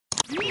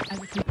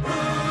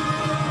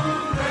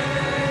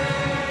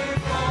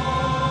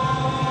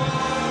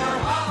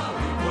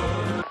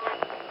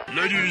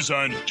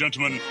Ladies and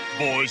gentlemen,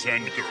 boys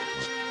and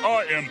girls,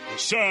 I am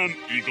Sam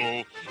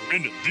Eagle,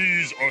 and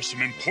these are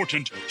some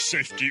important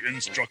safety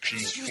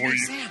instructions for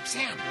you.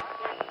 Sam.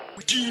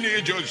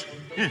 Teenagers,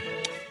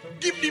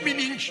 give them an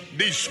inch,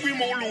 they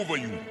swim all over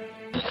you.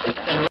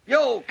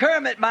 Yo,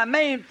 Kermit, my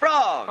main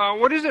frog.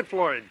 What is it,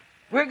 Floyd?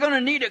 We're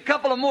gonna need a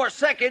couple of more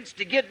seconds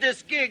to get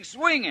this gig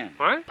swinging.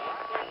 What?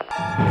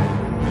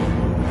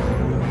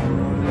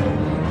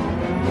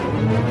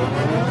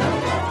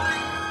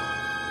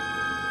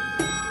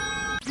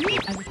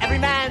 Every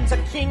man's a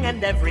king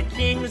and every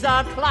king's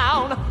a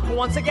clown.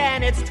 Once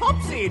again, it's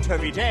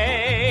topsy-turvy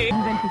day.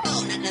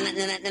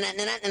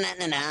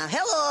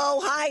 Hello,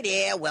 hi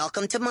there.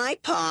 Welcome to my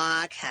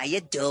park. How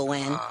you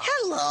doing?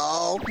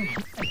 Hello.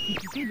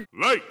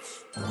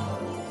 Lights.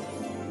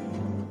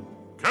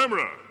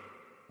 Camera.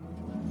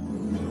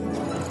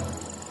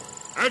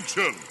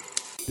 Action.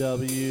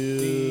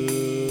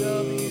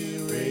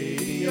 WDW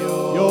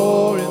Radio,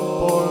 your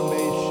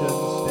information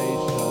station.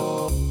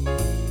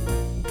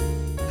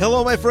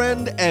 Hello, my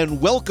friend,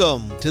 and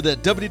welcome to the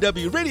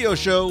WDW Radio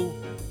Show,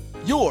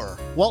 your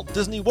Walt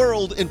Disney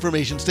World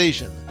information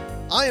station.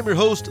 I am your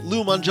host,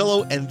 Lou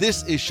Mangello, and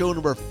this is show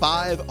number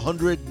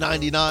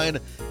 599,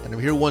 and I'm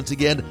here once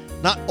again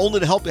not only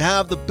to help you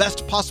have the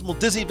best possible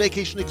Disney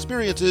vacation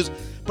experiences,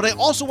 but I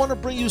also want to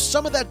bring you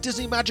some of that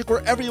Disney magic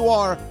wherever you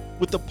are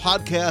with the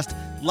podcast,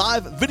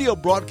 live video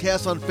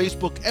broadcasts on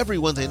Facebook every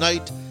Wednesday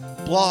night,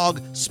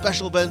 blog,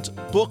 special events,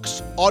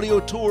 books, audio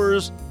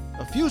tours,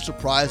 a few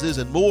surprises,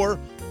 and more.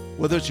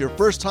 Whether it's your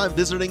first time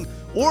visiting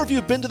or if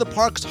you've been to the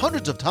parks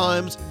hundreds of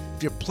times,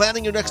 if you're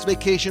planning your next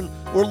vacation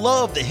or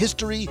love the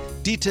history,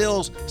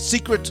 details,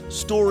 secrets,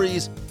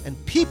 stories, and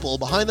people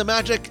behind the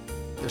magic,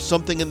 there's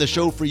something in the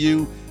show for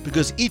you,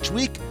 because each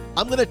week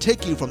I'm going to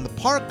take you from the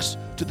parks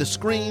to the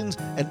screens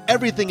and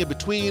everything in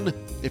between.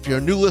 If you're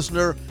a new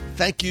listener,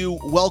 thank you,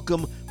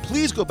 welcome.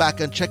 Please go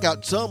back and check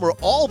out some or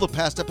all the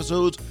past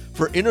episodes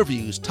for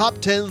interviews, top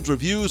 10s,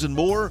 reviews, and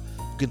more.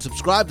 You can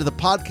subscribe to the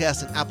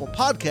podcast in Apple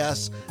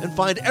Podcasts and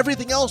find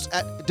everything else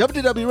at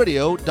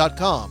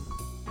WDWRadio.com.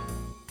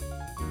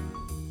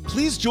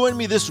 Please join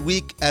me this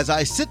week as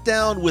I sit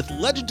down with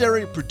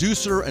legendary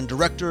producer and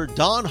director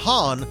Don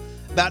Hahn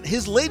about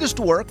his latest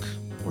work,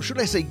 or should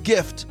I say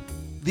gift,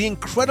 the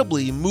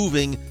incredibly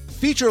moving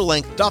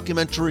feature-length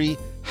documentary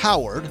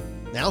Howard,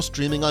 now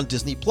streaming on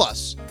Disney+.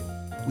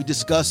 We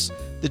discuss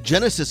the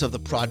genesis of the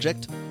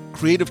project,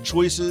 creative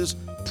choices,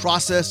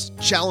 process,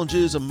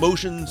 challenges,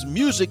 emotions,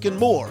 music, and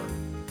more.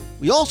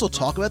 We also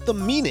talk about the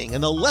meaning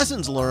and the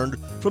lessons learned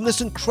from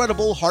this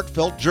incredible,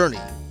 heartfelt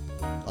journey.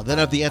 I'll then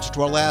have the answer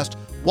to our last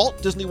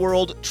Walt Disney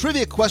World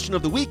Trivia Question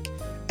of the Week,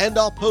 and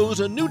I'll pose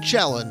a new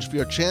challenge for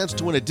your chance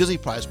to win a Disney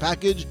Prize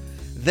package.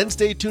 Then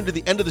stay tuned to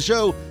the end of the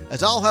show,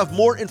 as I'll have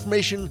more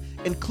information,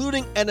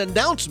 including an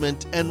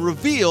announcement and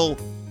reveal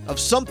of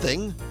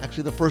something,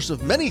 actually the first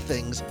of many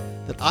things,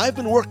 that I've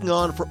been working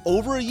on for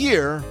over a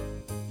year,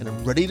 and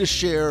I'm ready to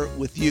share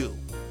with you.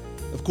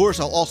 Of course,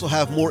 I'll also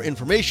have more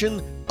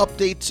information,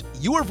 updates,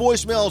 your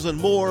voicemails, and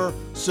more,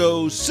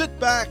 so sit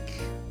back,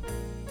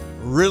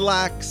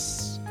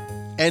 relax,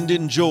 and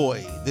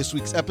enjoy this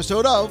week's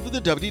episode of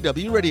the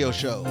WDW Radio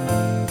Show.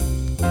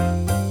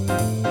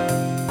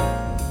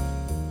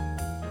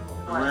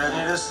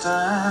 Ready to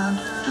stand.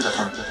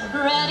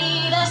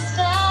 Ready to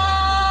stand.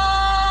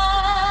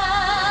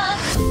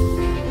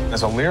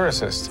 As a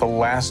lyricist, the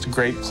last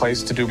great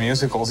place to do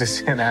musicals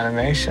is in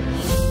animation.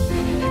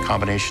 The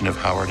combination of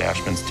Howard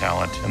Ashman's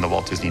talent and the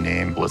Walt Disney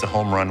name was a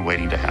home run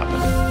waiting to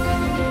happen.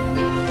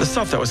 The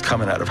stuff that was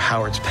coming out of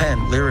Howard's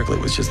pen lyrically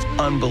was just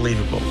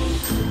unbelievable.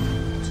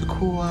 It's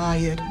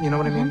quiet, you know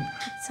what I mean?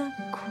 It's a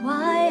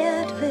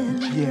quiet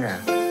village. Yeah.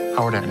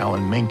 Howard and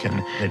Alan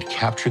Menken had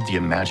captured the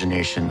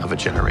imagination of a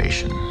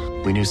generation.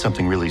 We knew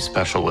something really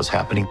special was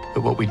happening,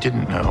 but what we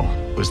didn't know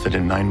was that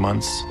in 9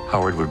 months,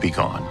 Howard would be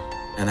gone.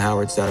 And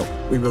Howard said,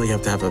 we really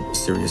have to have a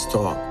serious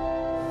talk.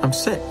 I'm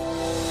sick.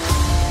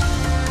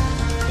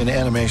 In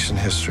animation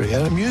history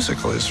and in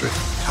musical history,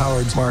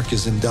 Howard's mark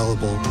is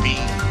indelible.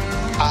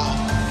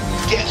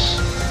 Yes.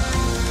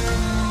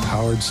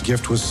 Howard's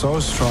gift was so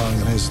strong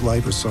and his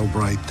light was so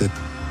bright that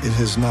it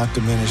has not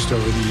diminished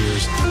over the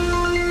years.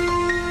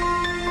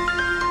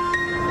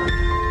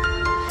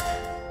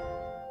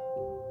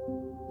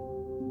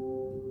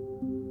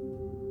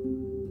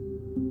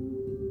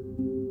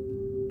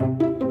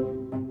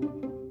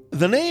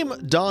 The name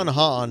Don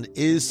Hahn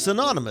is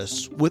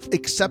synonymous with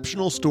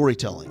exceptional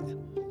storytelling.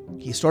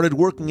 He started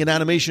working in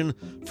animation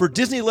for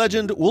Disney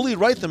legend Woolie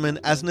Reitherman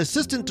as an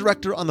assistant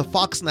director on The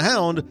Fox and the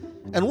Hound,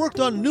 and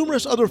worked on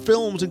numerous other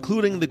films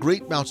including The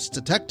Great Mouse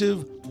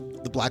Detective,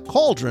 The Black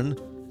Cauldron,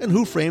 and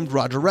Who Framed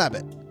Roger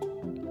Rabbit.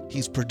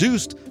 He's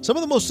produced some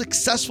of the most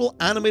successful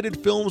animated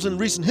films in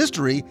recent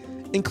history,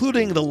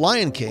 including The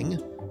Lion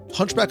King,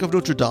 Hunchback of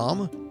Notre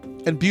Dame,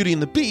 and Beauty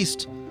and the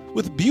Beast,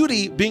 with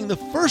Beauty being the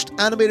first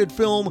animated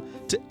film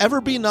to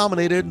ever be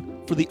nominated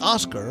for the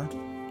Oscar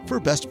for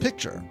Best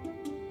Picture.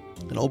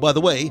 And oh, by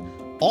the way,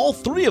 all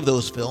three of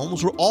those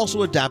films were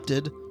also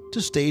adapted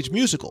to stage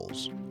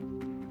musicals.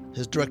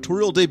 His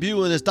directorial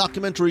debut in his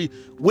documentary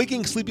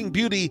Waking Sleeping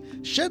Beauty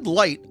shed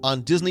light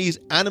on Disney's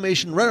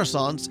animation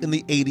renaissance in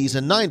the 80s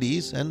and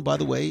 90s, and by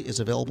the way, is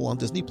available on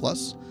Disney+.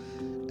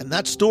 And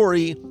that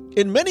story,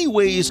 in many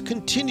ways,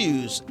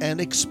 continues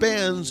and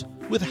expands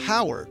with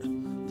Howard,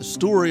 the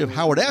story of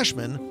Howard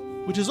Ashman,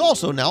 which is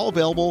also now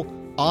available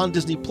on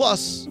Disney+,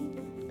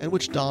 and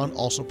which Don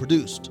also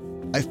produced.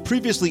 I've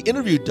previously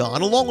interviewed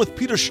Don along with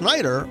Peter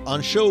Schneider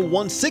on show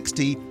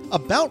 160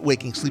 about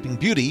Waking Sleeping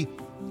Beauty,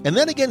 and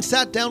then again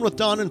sat down with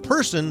Don in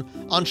person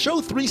on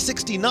show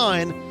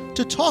 369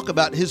 to talk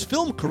about his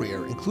film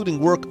career, including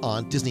work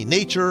on Disney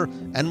Nature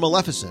and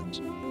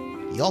Maleficent.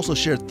 He also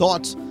shared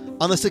thoughts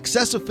on the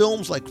success of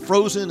films like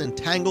Frozen and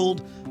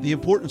Tangled, the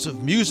importance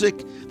of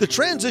music, the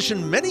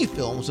transition many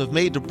films have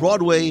made to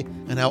Broadway,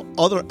 and how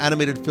other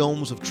animated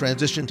films have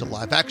transitioned to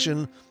live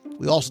action.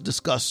 We also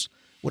discuss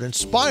what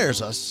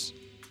inspires us,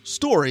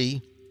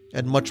 story,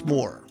 and much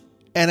more.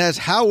 And as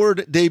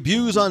Howard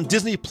debuts on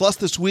Disney Plus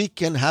this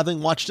week, and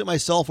having watched it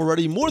myself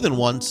already more than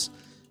once,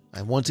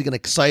 I'm once again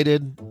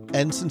excited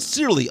and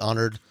sincerely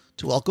honored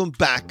to welcome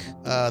back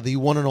the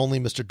one and only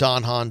Mr.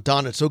 Don Hahn.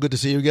 Don, it's so good to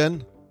see you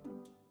again.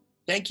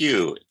 Thank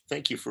you.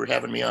 Thank you for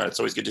having me on. It's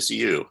always good to see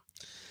you.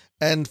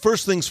 And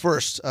first things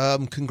first,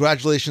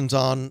 congratulations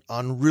on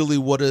really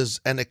what is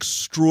an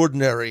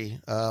extraordinary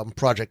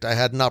project. I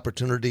had an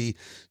opportunity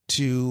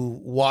to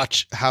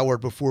watch Howard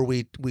before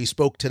we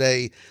spoke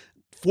today.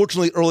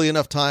 Fortunately, early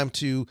enough time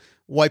to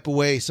wipe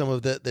away some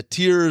of the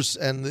tears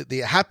and the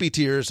happy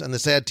tears and the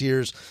sad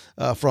tears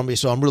from me.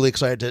 So I'm really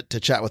excited to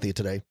chat with you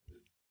today.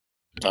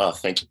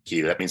 Thank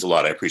you. That means a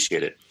lot. I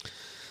appreciate it.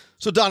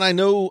 So, Don, I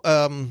know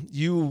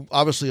you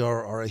obviously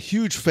are a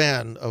huge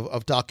fan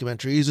of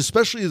documentaries,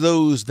 especially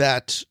those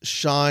that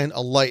shine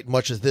a light,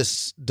 much as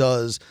this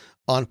does,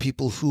 on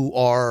people who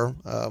are,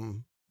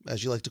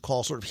 as you like to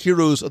call, sort of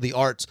heroes of the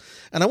arts.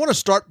 And I want to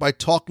start by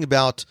talking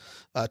about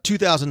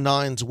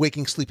 2009's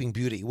Waking Sleeping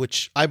Beauty,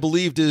 which I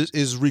believe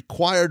is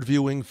required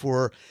viewing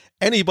for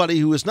anybody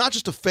who is not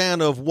just a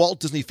fan of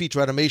Walt Disney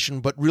feature animation,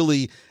 but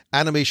really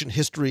animation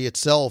history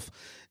itself.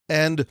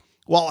 And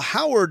while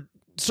Howard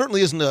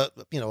certainly isn't a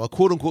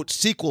quote unquote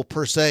sequel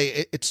per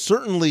se, it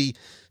certainly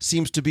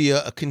seems to be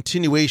a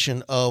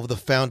continuation of the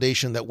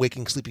foundation that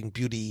Waking Sleeping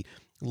Beauty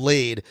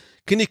laid.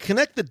 Can you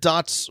connect the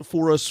dots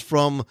for us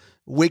from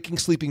Waking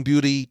Sleeping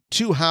Beauty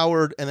to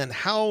Howard, and then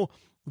how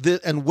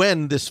and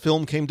when this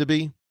film came to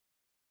be?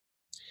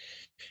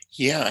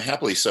 Yeah,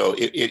 happily so.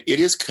 It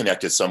is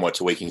connected somewhat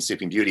to Waking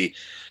Sleeping Beauty,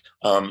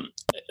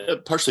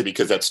 partially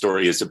because that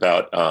story is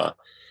about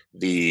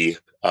the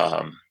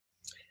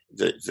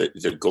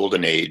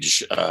golden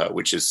age,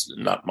 which is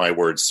not my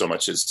words so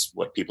much as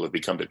what people have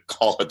become to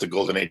call it, the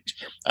golden age.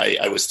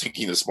 I was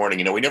thinking this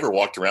morning, we never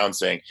walked around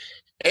saying,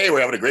 hey,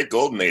 we're having a great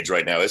golden age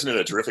right now. Isn't it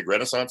a terrific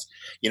renaissance?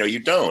 You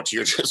don't.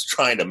 You're just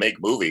trying to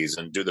make movies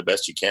and do the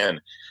best you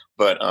can.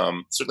 But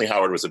certainly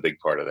Howard was a big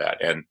part of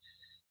that. And,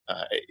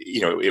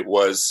 it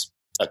was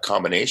a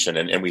combination.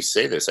 And we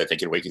say this, I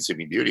think, in Waking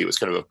Sleeping Beauty, it was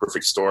kind of a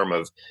perfect storm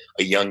of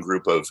a young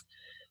group of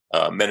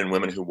men and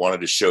women who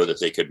wanted to show that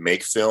they could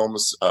make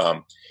films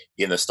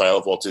in the style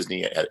of Walt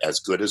Disney,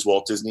 as good as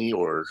Walt Disney,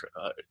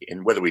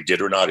 and whether we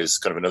did or not is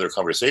kind of another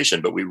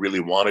conversation, but we really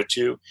wanted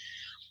to.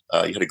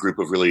 You had a group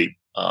of really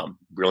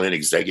brilliant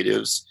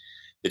executives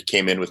that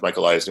came in with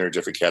Michael Eisner,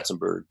 Jeffrey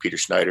Katzenberg, Peter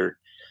Schneider.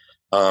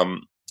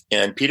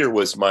 And Peter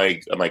was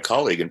my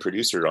colleague and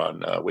producer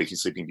on Waking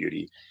Sleeping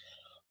Beauty.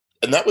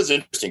 And that was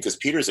interesting because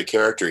Peter's a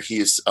character.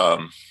 He's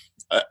I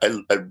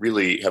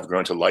really have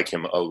grown to like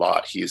him a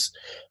lot. He's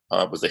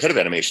was the head of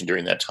animation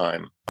during that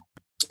time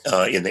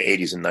in the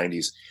 80s and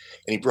 90s.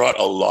 And he brought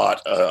a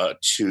lot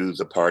to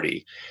the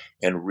party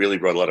and really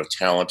brought a lot of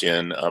talent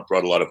in,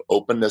 brought a lot of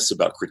openness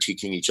about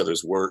critiquing each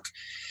other's work.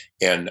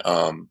 And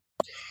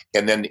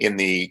then in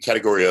the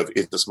category of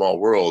It's a Small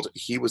World,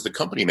 he was the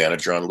company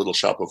manager on Little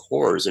Shop of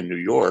Horrors in New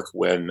York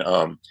when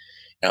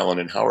Alan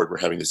and Howard were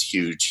having this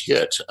huge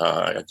hit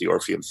at the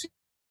Orpheum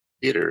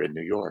Theater in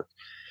New York.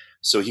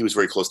 So he was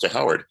very close to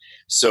Howard.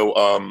 So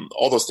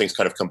all those things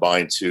kind of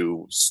combined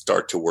to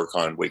start to work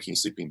on Waking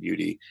Sleeping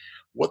Beauty.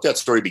 What that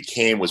story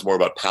became was more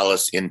about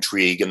palace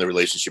intrigue and the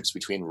relationships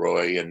between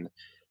Roy and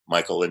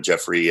Michael and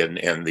Jeffrey and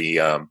the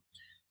kind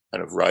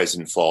of rise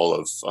and fall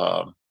of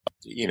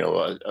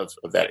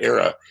that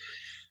era.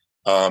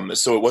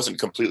 So it wasn't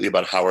completely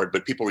about Howard,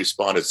 but people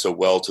responded so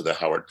well to the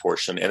Howard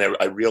portion. And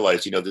I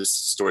realized, this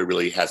story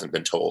really hasn't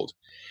been told.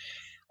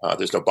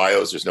 There's no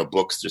bios, there's no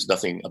books, there's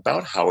nothing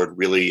about Howard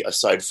really,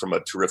 aside from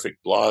a terrific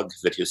blog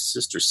that his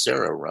sister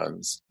Sarah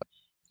runs.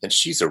 And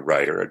she's a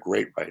writer, a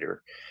great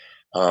writer.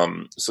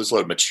 So there's a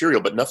lot of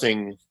material, but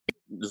nothing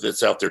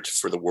that's out there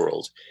for the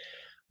world.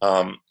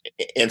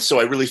 And so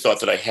I really thought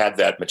that I had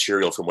that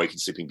material from Waking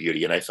Sleeping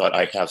Beauty. And I thought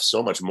I have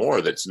so much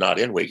more that's not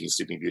in Waking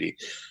Sleeping Beauty.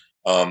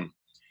 And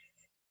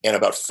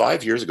about 4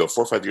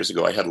 or 5 years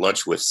ago, I had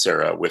lunch with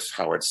Sarah, with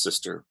Howard's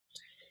sister.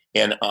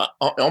 And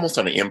almost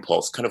on an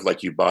impulse, kind of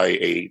like you buy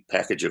a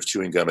package of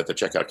chewing gum at the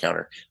checkout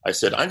counter, I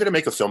said, I'm going to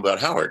make a film about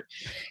Howard.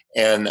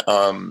 And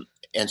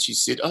and she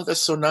said, "Oh,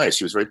 that's so nice."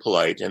 She was very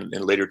polite, and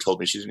later told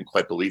me she didn't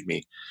quite believe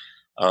me.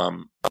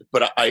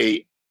 But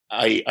I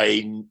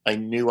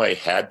knew I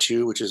had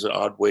to, which is an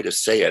odd way to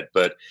say it,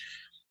 but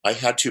I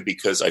had to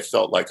because I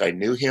felt like I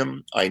knew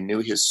him. I knew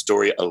his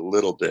story a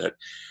little bit.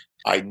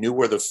 I knew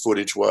where the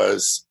footage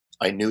was.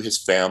 I knew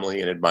his family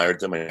and admired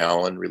them and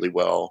Alan really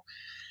well.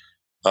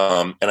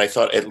 And I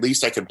thought at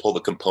least I can pull the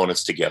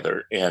components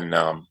together and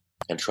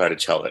try to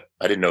tell it.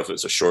 I didn't know if it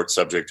was a short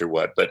subject or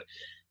what, but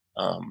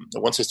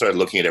once I started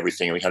looking at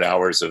everything and we had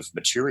hours of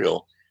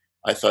material,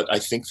 I thought, I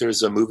think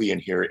there's a movie in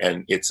here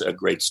and it's a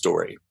great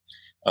story.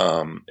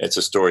 It's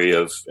a story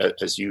of,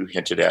 as you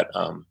hinted at,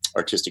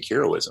 artistic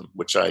heroism,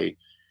 which I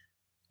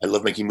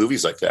love making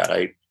movies like that.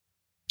 I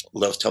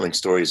love telling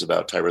stories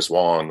about Tyrus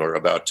Wong or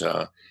about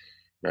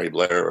Mary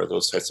Blair or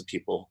those types of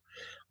people.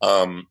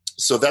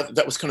 So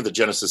that was kind of the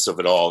genesis of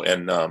it all.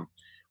 And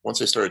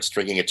once I started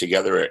stringing it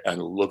together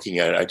and looking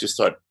at it, I just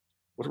thought,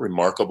 what a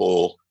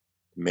remarkable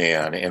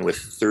man. And with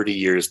 30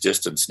 years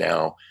distance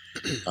now,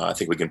 I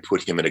think we can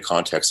put him into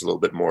context a little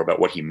bit more about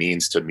what he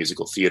means to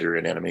musical theater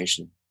and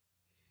animation.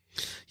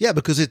 Yeah,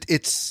 because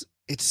it's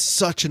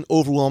such an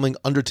overwhelming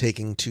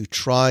undertaking to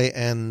try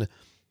and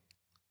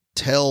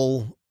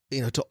tell,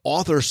 to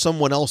author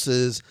someone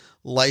else's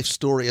life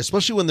story,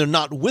 especially when they're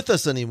not with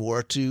us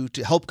anymore, to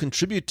help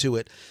contribute to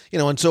it.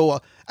 And so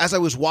as I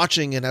was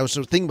watching and I was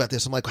sort of thinking about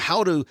this, I'm like,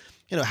 how do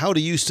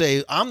you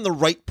say I'm the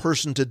right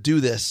person to do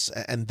this,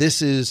 and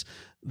this is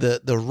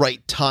the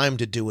right time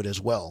to do it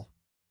as well?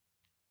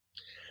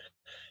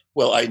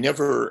 Well, I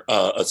never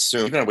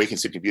assumed, even on Waking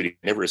Sleeping Beauty,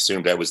 I never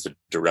assumed I was the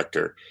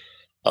director.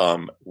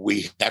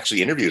 We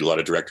actually interviewed a lot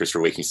of directors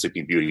for Waking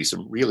Sleeping Beauty,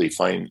 some really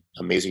fine,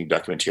 amazing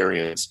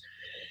documentarians.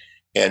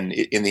 And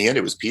in the end,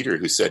 it was Peter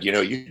who said,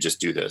 you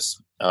just do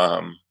this.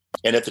 And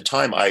at the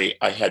time, I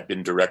had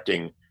been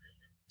directing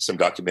some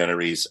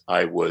documentaries.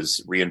 I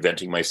was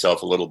reinventing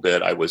myself a little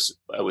bit. I was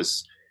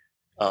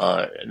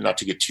not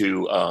to get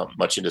too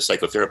much into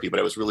psychotherapy, but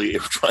I was really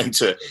trying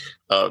to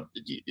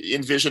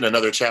envision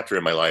another chapter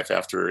in my life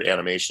after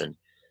animation.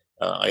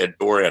 I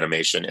adore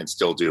animation and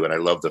still do, and I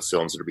love the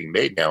films that are being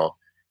made now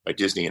by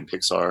Disney and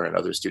Pixar and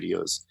other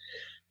studios.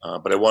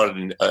 But I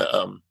wanted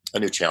a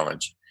new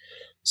challenge.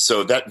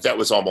 So that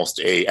was almost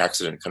a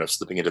accident, kind of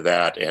slipping into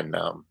that.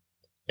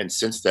 And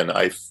since then,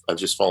 I've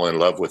just fallen in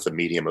love with the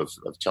medium of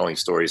telling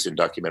stories in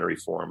documentary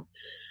form.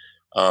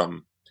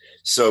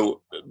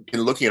 So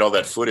in looking at all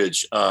that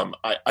footage,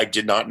 I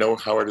did not know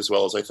Howard as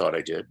well as I thought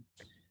I did.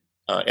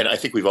 And I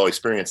think we've all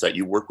experienced that.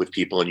 You work with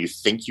people and you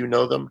think you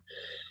know them,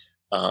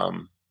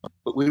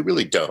 but we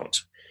really don't.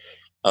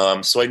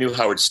 So I knew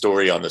Howard's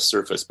story on the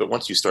surface, but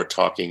once you start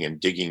talking and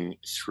digging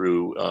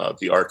through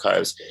the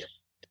archives,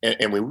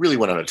 and we really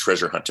went on a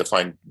treasure hunt to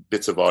find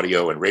bits of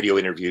audio and radio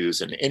interviews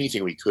and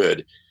anything we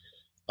could,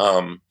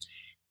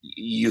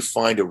 you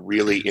find a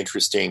really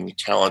interesting,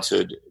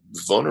 talented,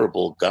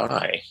 vulnerable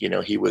guy.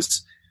 He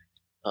was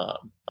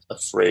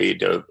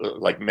afraid of,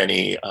 like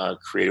many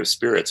creative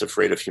spirits,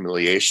 afraid of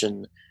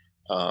humiliation,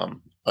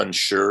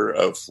 unsure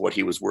of what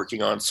he was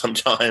working on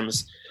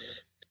sometimes.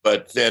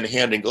 But then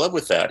hand in glove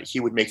with that, he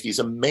would make these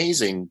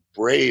amazing,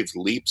 brave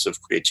leaps of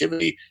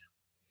creativity.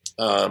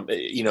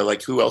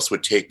 Like who else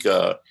would take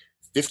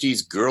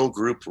 50s girl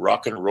group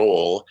rock and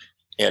roll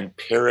and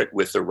pair it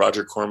with the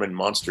Roger Corman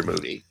monster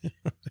movie?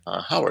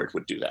 Howard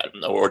would do that.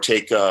 Or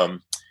take a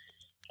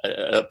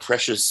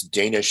precious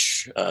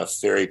Danish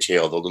fairy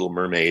tale, The Little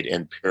Mermaid,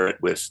 and pair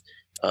it with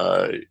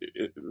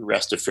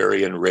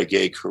Rastafarian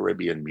reggae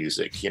Caribbean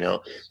music,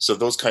 So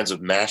those kinds of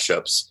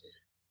mashups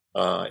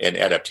and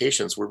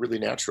adaptations were really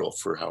natural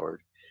for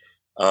Howard.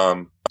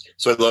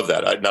 So I love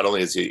that. Not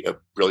only is he a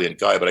brilliant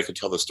guy, but I could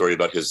tell the story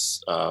about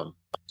his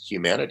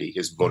humanity,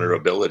 his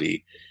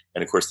vulnerability.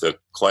 And of course, the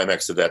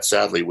climax of that,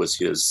 sadly, was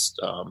his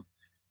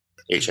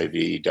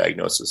HIV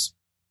diagnosis.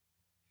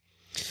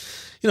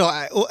 And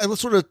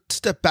let's sort of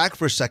step back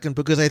for a second,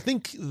 because I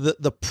think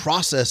the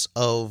process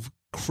of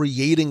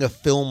creating a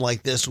film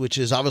like this, which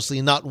is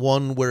obviously not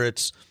one where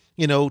it's,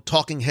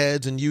 talking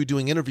heads and you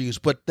doing interviews,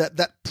 but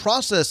that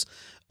process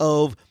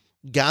of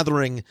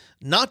gathering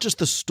not just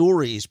the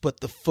stories, but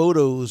the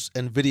photos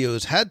and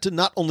videos had to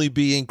not only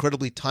be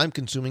incredibly time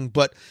consuming,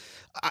 but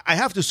I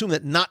have to assume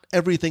that not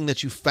everything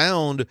that you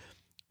found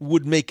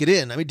would make it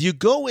in. I mean, do you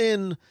go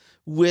in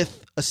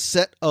with a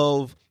set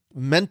of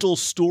mental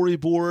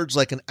storyboards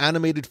like an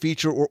animated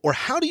feature, or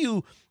how do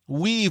you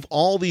weave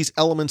all these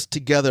elements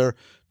together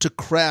to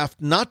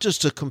craft not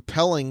just a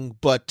compelling,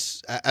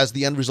 but as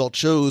the end result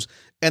shows,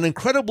 an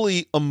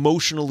incredibly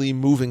emotionally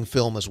moving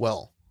film as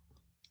well?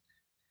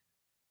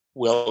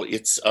 Well,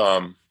 it's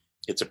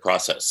a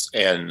process,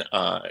 and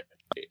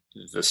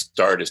the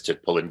start is to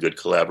pull in good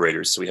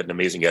collaborators. So we had an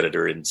amazing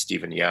editor in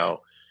Stephen Yao,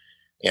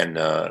 and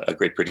a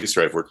great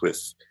producer I've worked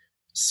with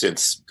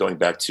since going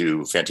back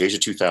to Fantasia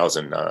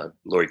 2000,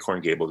 Laurie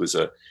Korngable, who's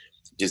a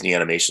Disney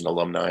animation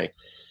alumni.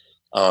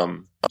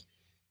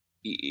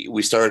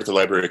 We started at the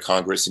Library of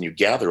Congress, and you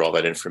gather all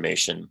that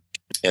information,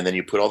 and then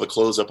you put all the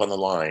clothes up on the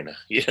line.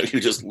 You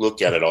just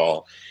look at it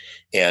all,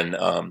 and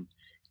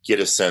get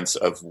a sense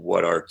of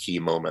what are key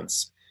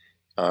moments.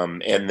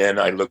 And then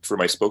I looked for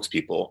my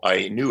spokespeople.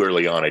 I knew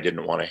early on I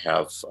didn't want to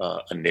have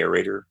a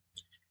narrator.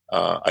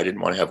 I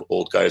didn't want to have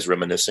old guys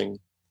reminiscing.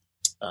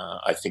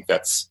 I think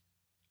that's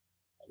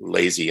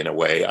lazy in a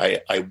way.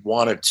 I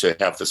wanted to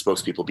have the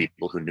spokespeople be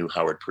people who knew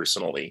Howard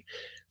personally.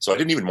 So I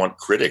didn't even want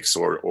critics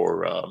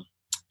or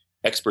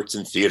experts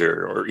in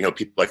theater or,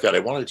 people like that. I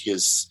wanted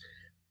his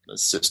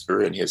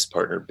sister and his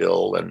partner,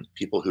 Bill, and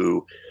people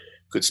who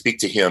could speak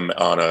to him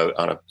on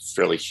a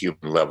fairly human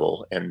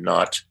level and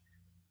not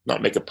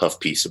make a puff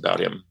piece about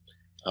him.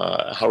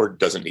 Howard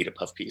doesn't need a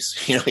puff piece.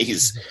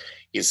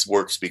 His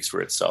work speaks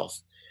for itself.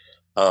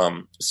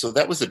 So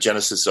that was the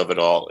genesis of it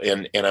all.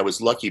 And I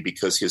was lucky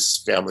because his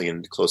family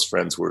and close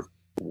friends were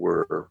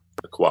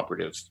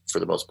cooperative for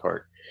the most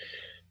part.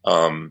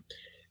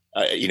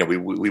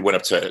 We went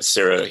up to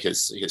Sarah,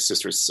 his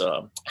sister's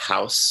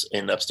house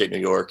in upstate New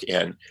York,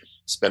 and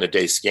spent a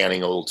day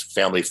scanning old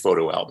family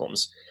photo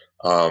albums.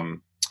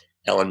 Alan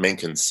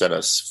Menken sent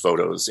us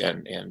photos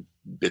and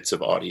bits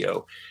of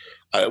audio.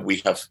 We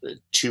have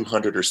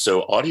 200 or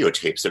so audio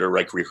tapes that are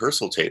like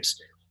rehearsal tapes.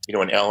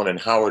 When Alan and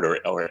Howard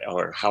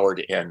or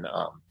Howard and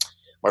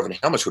Marvin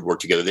Hamlish would work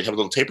together, they'd have a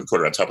little tape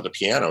recorder on top of the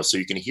piano, so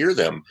you can hear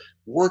them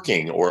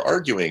working or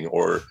arguing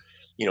or,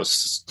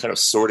 kind of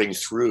sorting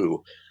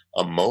through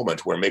a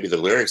moment where maybe the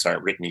lyrics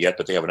aren't written yet,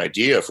 but they have an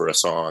idea for a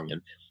song.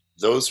 And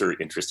those are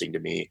interesting to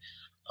me.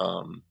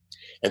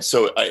 And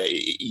so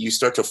you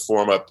start to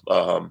form up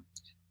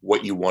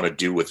what you want to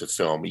do with the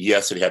film.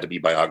 Yes, it had to be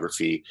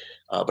biography,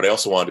 but I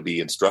also wanted to be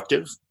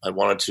instructive. I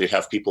wanted to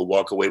have people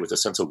walk away with a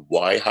sense of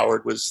why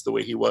Howard was the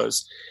way he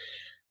was,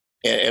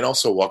 and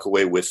also walk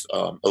away with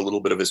a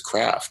little bit of his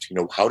craft.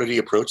 How did he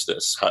approach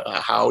this?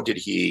 How did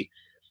he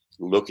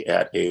look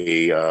at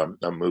a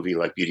movie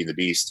like Beauty and the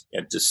Beast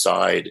and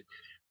decide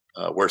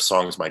where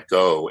songs might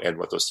go and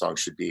what those songs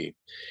should be?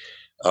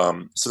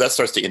 So that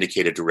starts to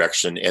indicate a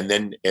direction, and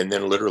then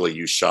literally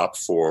you shop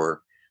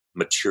for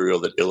material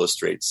that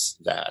illustrates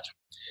that.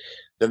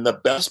 Then the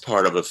best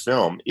part of a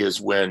film is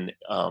when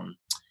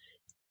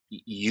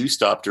you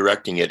stop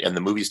directing it and the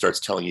movie starts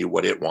telling you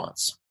what it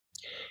wants.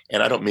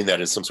 And I don't mean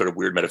that in some sort of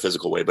weird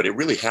metaphysical way, but it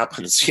really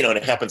happens, and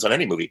it happens on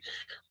any movie.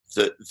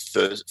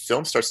 The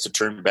film starts to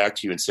turn back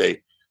to you and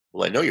say,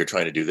 well, I know you're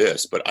trying to do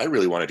this, but I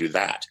really want to do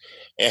that.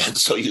 And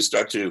so you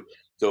start to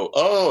go,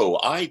 oh,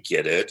 I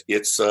get it.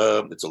 It's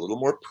a little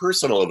more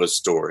personal of a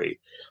story.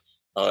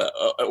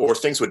 Or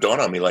things would dawn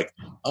on me like,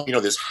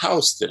 this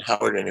house that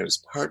Howard and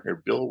his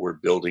partner Bill were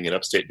building in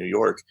upstate New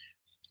York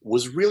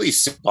was really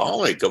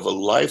symbolic of a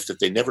life that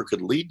they never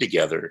could lead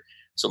together.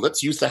 So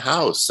let's use the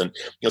house. And,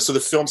 so the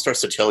film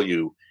starts to tell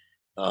you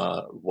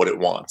what it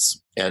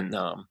wants. And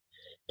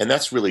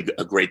that's really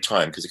a great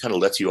time because it kind of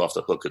lets you off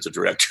the hook as a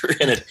director,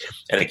 and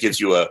it gives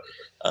you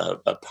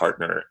a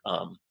partner,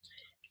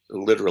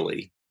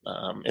 literally.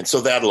 And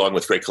so that, along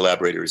with great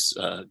collaborators,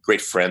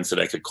 great friends that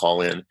I could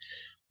call in,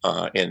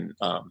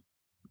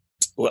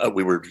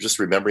 we were just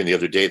remembering the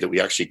other day that we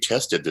actually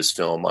tested this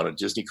film on a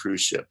Disney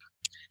cruise ship.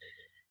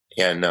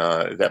 And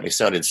that may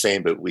sound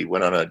insane, but we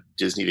went on a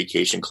Disney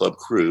Vacation Club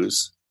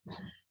cruise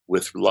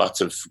with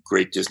lots of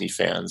great Disney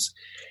fans.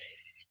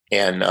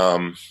 And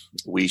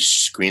we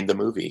screened the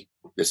movie.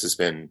 This has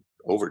been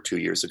over 2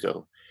 years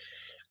ago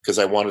because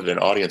I wanted an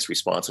audience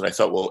response. And I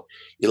thought, well,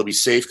 it'll be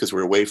safe because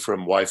we're away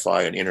from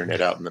Wi-Fi and internet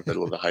out in the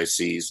middle of the high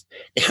seas,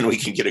 and we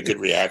can get a good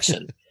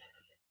reaction.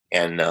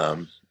 And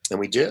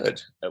we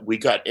did. We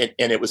got,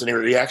 and it was a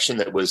reaction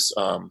that was,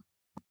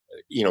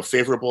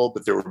 favorable,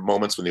 but there were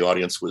moments when the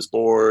audience was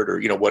bored or,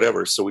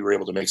 whatever. So we were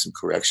able to make some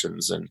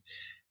corrections and,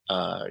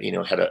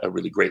 had a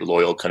really great,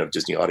 loyal kind of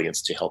Disney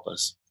audience to help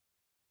us.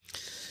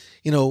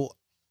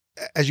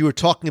 As you were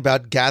talking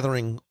about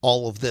gathering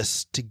all of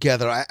this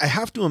together, I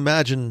have to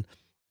imagine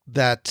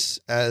that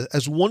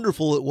as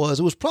wonderful it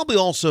was probably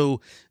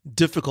also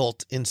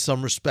difficult in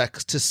some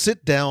respects to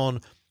sit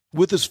down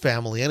with his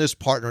family and his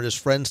partner and his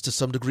friends to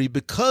some degree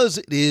because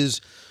it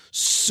is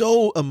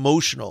so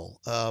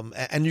emotional.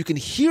 And you can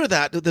hear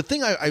that. The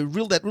thing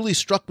that really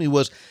struck me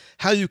was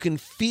how you can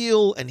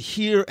feel and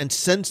hear and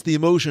sense the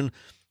emotion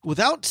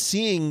without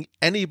seeing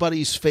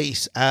anybody's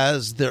face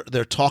as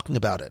they're talking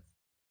about it.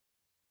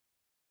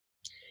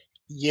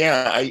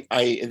 Yeah,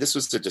 this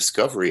was the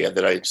discovery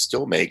that I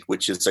still make,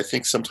 which is I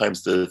think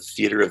sometimes the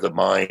theater of the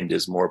mind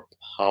is more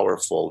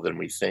powerful than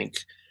we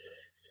think.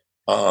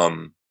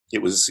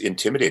 It was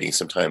intimidating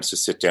sometimes to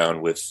sit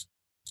down with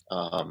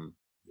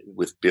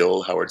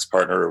Bill, Howard's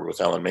partner, or with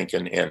Alan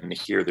Menken and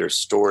hear their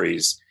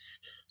stories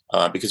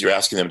because you're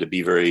asking them to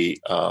be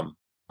very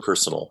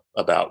personal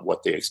about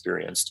what they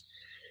experienced.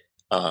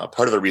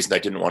 Part of the reason I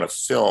didn't want to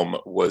film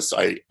was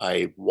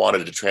I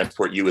wanted to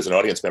transport you as an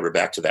audience member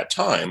back to that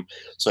time.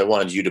 So I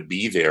wanted you to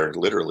be there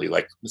literally,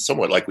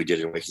 somewhat like we did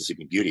in Waking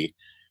Sleeping Beauty.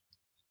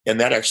 And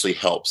that actually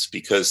helps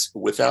because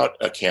without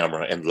a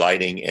camera and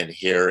lighting and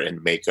hair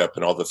and makeup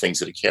and all the things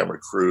that a camera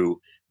crew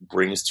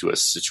brings to a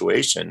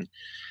situation,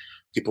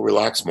 people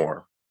relax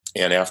more.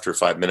 And after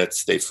 5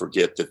 minutes, they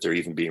forget that they're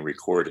even being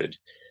recorded.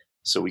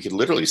 So we could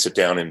literally sit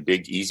down in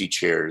big, easy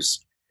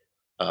chairs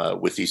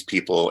with these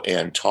people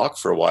and talk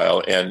for a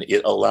while, and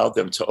it allowed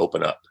them to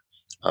open up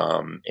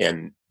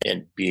and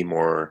be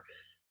more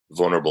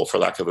vulnerable, for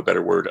lack of a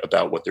better word,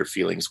 about what their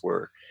feelings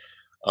were.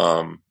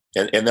 And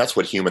that's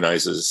what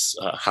humanizes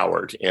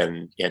Howard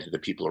and the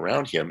people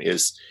around him.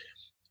 Is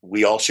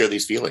we all share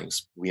these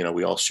feelings. We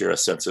all share a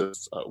sense of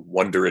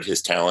wonder at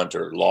his talent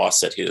or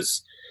loss at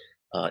his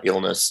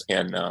illness.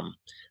 And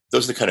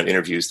those are the kind of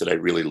interviews that I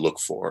really look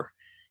for.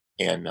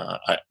 And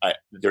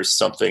there's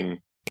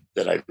something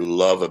that I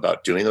love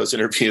about doing those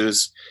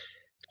interviews.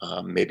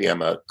 Maybe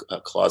I'm a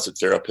closet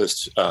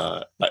therapist,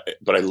 but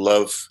I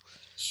love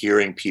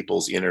hearing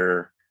people's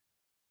inner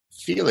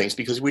feelings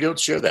because we don't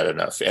share that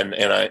enough.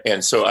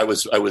 And so I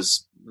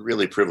was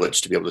really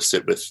privileged to be able to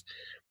sit with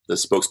the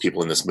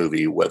spokespeople in this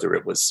movie, whether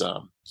it was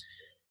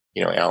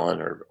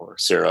Alan or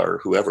Sarah or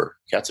whoever,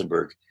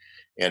 Katzenberg,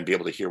 and be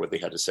able to hear what they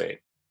had to say.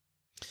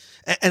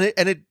 And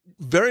it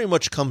very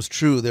much comes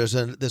true. There's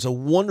a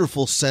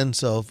wonderful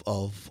sense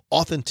of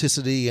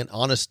authenticity and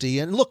honesty.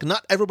 And look,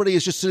 not everybody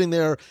is just sitting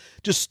there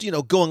just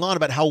going on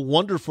about how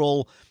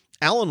wonderful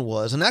Alan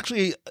was. And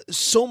actually,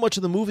 so much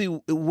of the movie,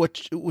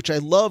 which I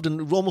loved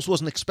and almost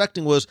wasn't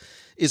expecting,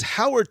 is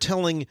Howard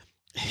telling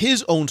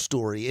his own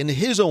story in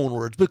his own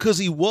words, because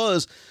he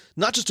was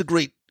not just a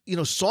great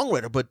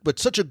songwriter, but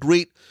such a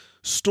great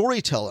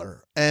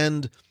storyteller.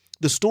 And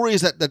the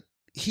stories that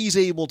he's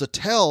able to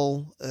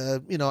tell,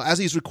 as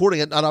he's recording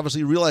it, not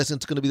obviously realizing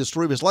it's going to be the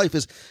story of his life,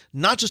 is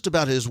not just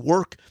about his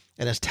work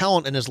and his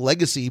talent and his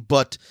legacy,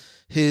 but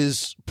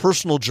his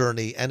personal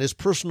journey and his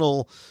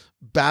personal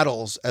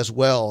battles as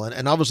well.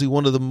 And obviously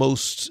one of the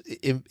most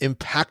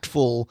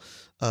impactful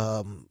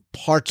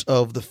parts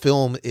of the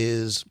film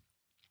is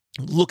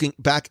looking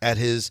back at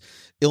his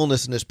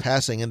illness and his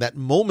passing, and that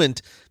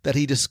moment that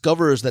he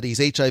discovers that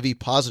he's HIV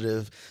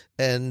positive,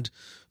 and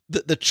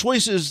the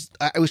choices.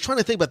 I was trying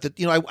to think about that.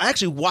 I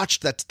actually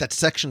watched that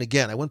section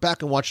again. I went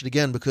back and watched it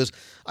again because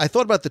I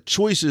thought about the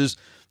choices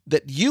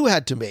that you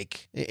had to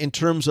make in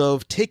terms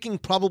of taking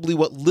probably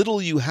what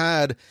little you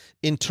had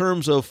in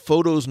terms of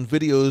photos and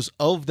videos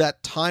of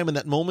that time and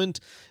that moment,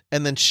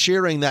 and then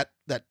sharing that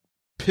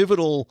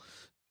pivotal,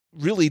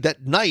 really,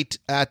 that night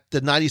at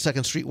the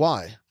 92nd Street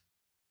Y.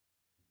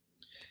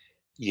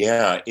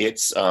 Yeah,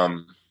 it's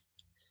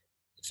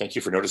thank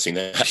you for noticing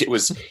that.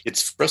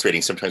 It's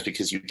frustrating sometimes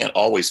because you can't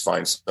always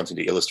find something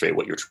to illustrate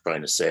what you're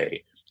trying to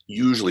say.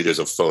 Usually there's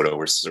a photo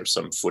or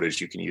some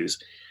footage you can use.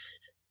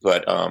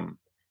 But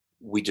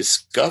we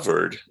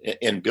discovered,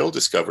 and Bill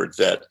discovered,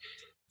 that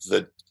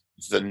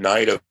the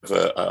night of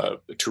a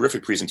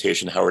terrific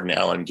presentation Howard and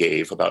Alan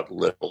gave about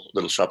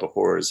Little Shop of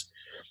Horrors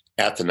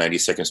at the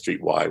 92nd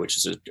Street Y, which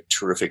is a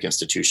terrific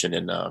institution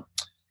in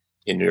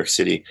New York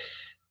City,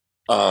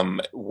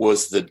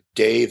 was the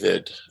day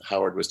that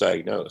Howard was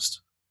diagnosed.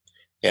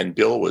 And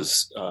Bill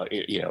was,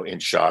 in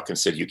shock and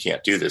said, "You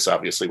can't do this.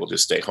 Obviously, we'll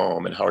just stay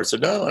home." And Howard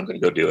said, "No, I'm going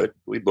to go do it.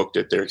 We booked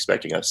it. They're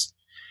expecting us."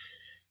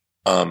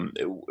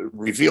 It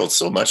revealed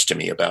so much to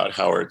me about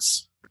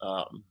Howard's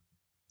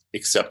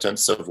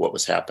acceptance of what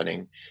was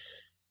happening,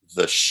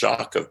 the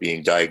shock of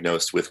being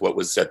diagnosed with what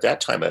was at that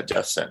time a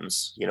death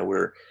sentence.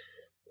 We're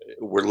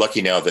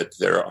lucky now that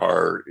there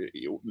are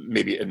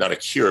maybe not a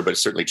cure, but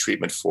certainly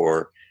treatment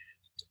for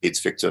AIDS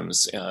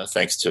victims,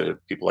 thanks to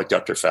people like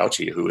Dr.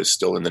 Fauci, who is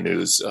still in the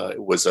news,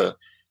 was a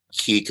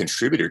key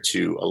contributor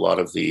to a lot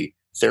of the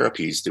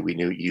therapies that we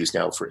use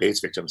now for AIDS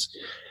victims.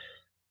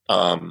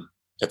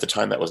 At the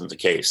time, that wasn't the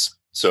case.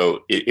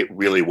 So it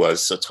really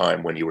was a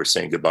time when you were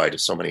saying goodbye to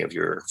so many of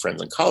your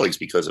friends and colleagues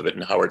because of it.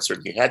 And Howard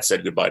certainly had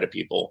said goodbye to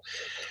people.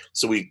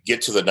 So we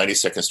get to the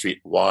 92nd Street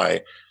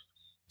Y.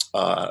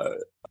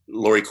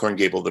 Laurie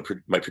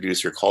Korngable, my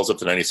producer, calls up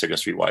the 92nd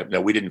Street Y.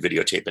 No, we didn't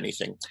videotape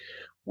anything.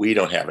 We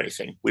don't have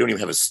anything. We don't even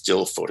have a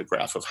still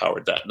photograph of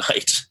Howard that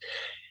night.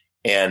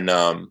 And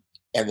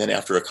then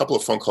after a couple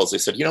of phone calls, they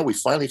said, "We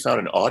finally found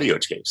an audio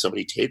tape.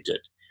 Somebody taped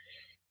it."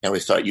 And we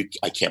thought,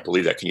 I can't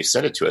believe that. Can you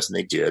send it to us? And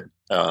they did.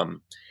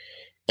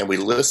 And we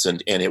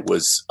listened, and it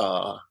was,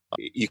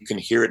 you can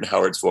hear it in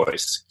Howard's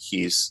voice.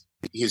 He's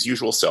his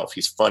usual self.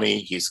 He's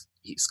funny. He's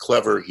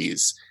clever.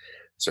 He's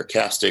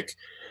sarcastic.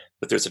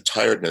 But there's a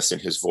tiredness in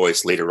his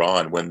voice later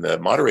on when the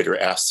moderator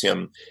asks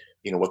him,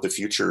 what the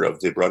future of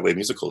the Broadway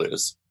musical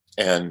is.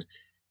 And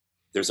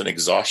there's an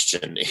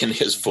exhaustion in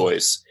his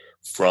voice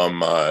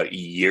from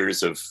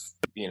years of,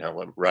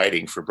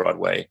 writing for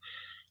Broadway.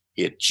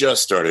 It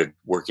just started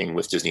working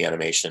with Disney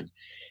Animation,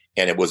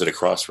 and it was at a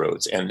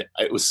crossroads. And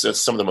it was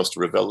some of the most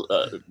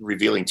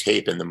revealing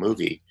tape in the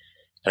movie,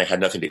 and I had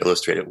nothing to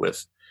illustrate it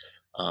with.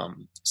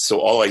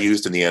 So all I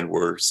used in the end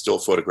were still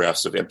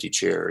photographs of empty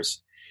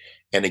chairs.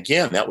 And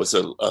again, that was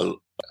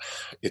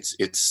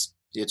it's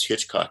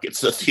Hitchcock.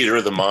 It's the theater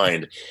of the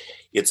mind.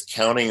 It's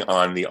counting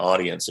on the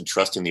audience and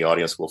trusting the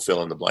audience will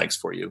fill in the blanks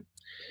for you.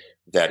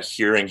 That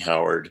hearing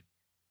Howard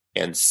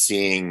and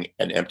seeing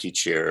an empty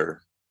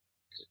chair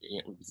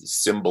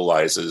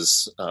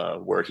symbolizes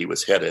where he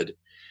was headed.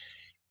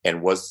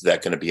 And was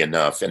that going to be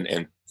enough?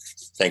 And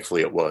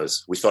thankfully it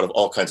was. We thought of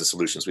all kinds of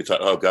solutions. We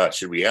thought, oh God,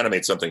 should we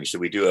animate something?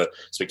 Should we do a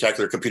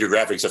spectacular computer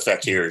graphics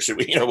effect here? Should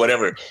we,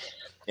 whatever.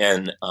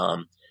 And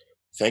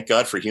thank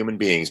God for human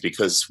beings,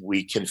 because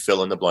we can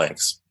fill in the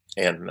blanks.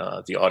 And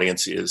the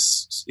audience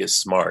is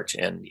smart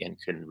and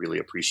can really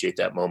appreciate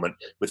that moment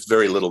with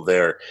very little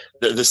there.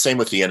 The same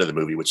with the end of the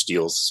movie, which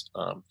deals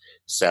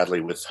sadly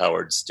with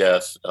Howard's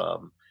death.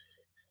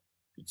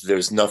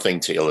 There's nothing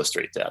to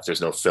illustrate that.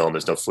 There's no film,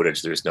 there's no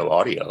footage, there's no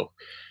audio.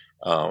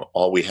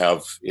 All we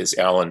have is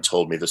Alan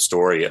told me the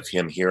story of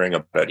him hearing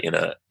about it in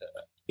an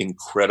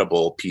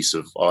incredible piece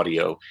of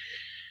audio.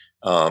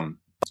 And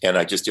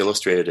I just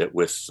illustrated it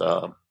with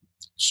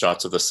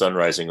shots of the sun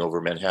rising over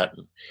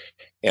Manhattan.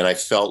 And I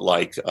felt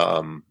like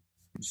that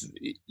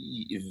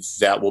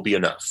will be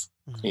enough,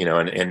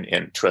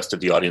 and trusted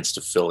the audience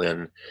to fill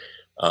in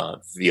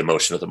the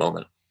emotion of the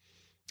moment.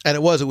 And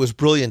it was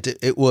brilliant.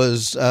 There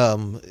was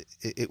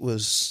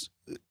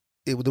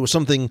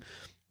something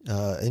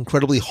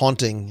incredibly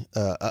haunting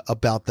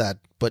about that.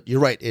 But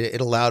you're right.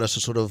 It allowed us to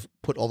sort of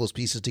put all those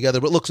pieces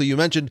together. But look, so you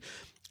mentioned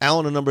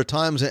Alan a number of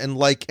times, and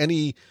like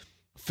any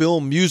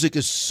film, music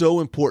is so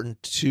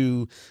important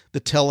to the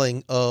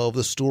telling of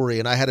the story.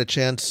 And I had a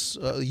chance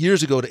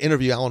years ago to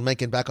interview Alan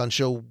Menken back on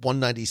show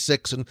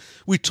 196, and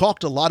we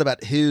talked a lot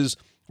about his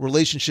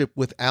relationship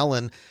with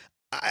Alan.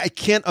 I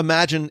can't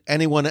imagine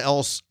anyone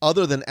else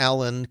other than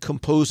Alan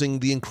composing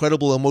the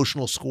incredible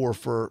emotional score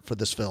for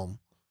this film.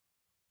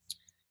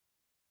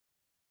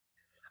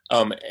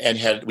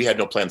 And we had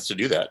no plans to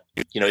do that.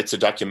 It's a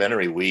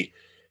documentary.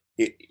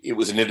 It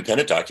was an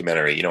independent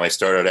documentary. I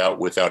started out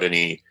without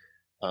any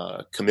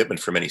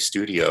commitment from any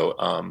studio.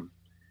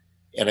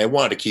 And I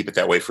wanted to keep it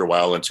that way for a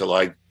while until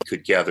I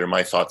could gather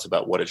my thoughts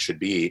about what it should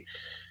be.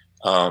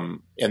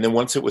 And then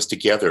once it was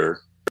together,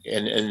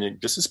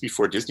 and this is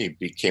before Disney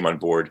came on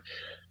board,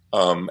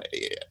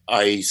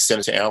 I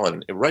sent it to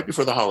Alan right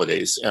before the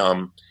holidays.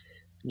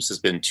 This has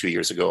been 2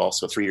 years ago,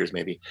 also 3 years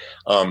maybe.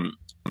 And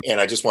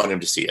I just wanted him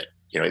to see it.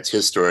 It's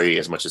his story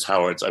as much as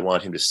Howard's. I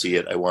want him to see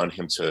it. I want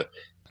him to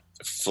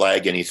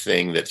flag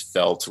anything that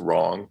felt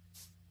wrong.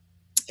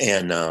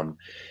 And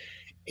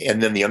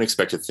then the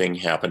unexpected thing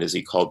happened is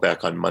he called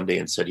back on Monday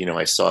and said,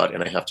 I saw it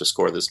and I have to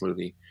score this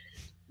movie.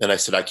 And I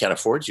said, I can't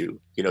afford you.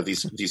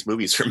 These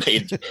movies are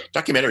made,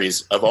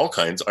 documentaries of all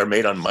kinds are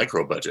made on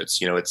micro budgets.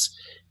 It's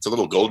a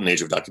little golden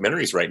age of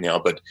documentaries right now,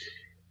 but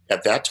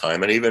at that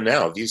time, and even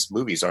now, these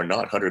movies are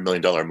not $100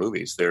 million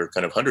movies. They're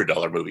kind of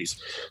 $100 movies.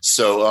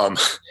 So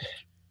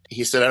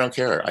he said, I don't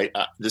care.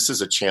 This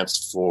is a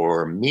chance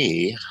for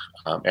me,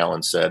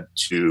 Alan said,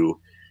 to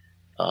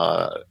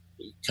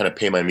kind of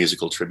pay my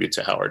musical tribute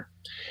to Howard.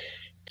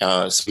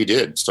 So he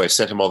did. So I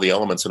sent him all the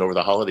elements, and over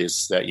the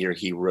holidays that year,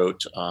 he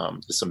wrote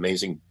this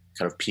amazing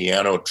kind of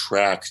piano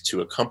track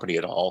to accompany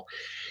it all.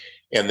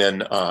 And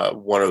then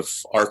one of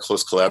our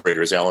close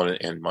collaborators, Alan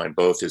and mine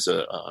both, is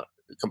a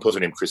composer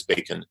named Chris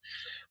Bacon,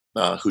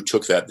 who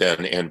took that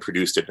then and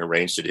produced it and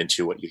arranged it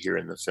into what you hear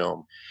in the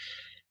film.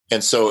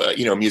 And so,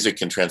 music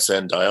can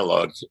transcend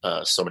dialogue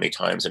so many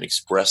times and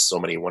express so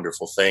many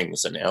wonderful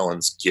things. And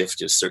Alan's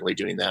gift is certainly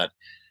doing that.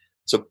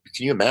 So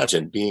can you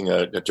imagine being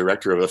a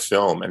director of a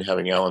film and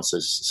having Alan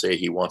say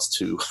he wants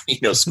to,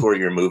 score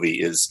your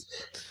movie is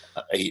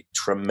a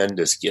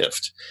tremendous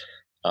gift.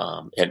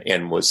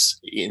 And was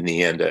in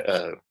the end,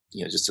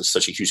 just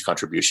such a huge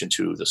contribution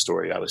to the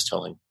story I was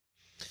telling.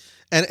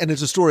 And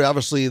it's a story,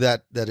 obviously,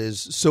 that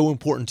is so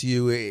important to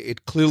you.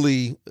 It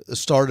clearly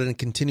started and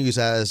continues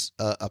as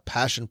a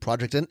passion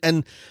project.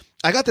 And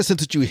I got the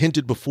sense that you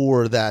hinted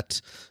before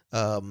that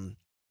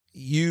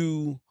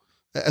you,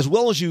 as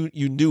well as you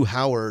knew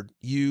Howard,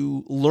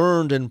 you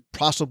learned and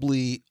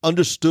possibly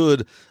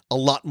understood a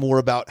lot more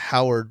about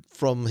Howard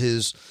from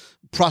his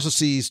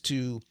processes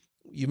to,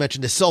 you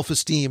mentioned, his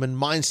self-esteem and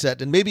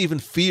mindset and maybe even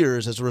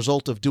fears as a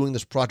result of doing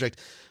this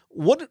project.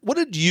 What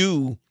did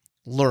you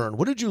learn?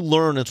 What did you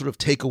learn and sort of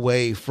take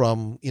away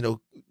from,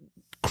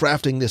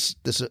 crafting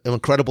this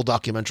incredible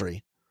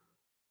documentary?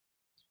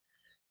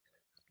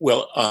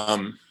 Well,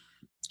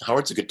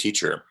 Howard's a good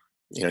teacher.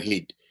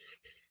 He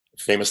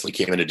famously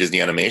came into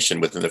Disney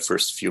Animation within the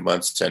first few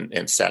months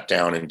and sat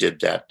down and did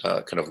that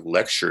kind of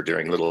lecture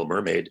during Little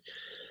Mermaid,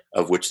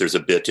 of which there's a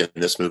bit in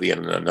this movie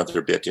and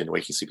another bit in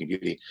Waking Sleeping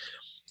Beauty,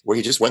 where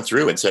he just went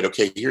through and said,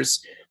 okay, here's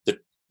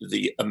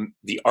the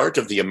art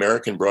of the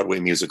American Broadway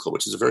musical,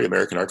 which is a very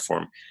American art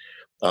form,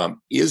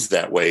 is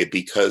that way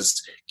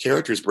because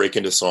characters break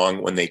into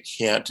song when they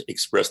can't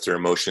express their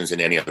emotions in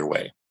any other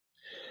way.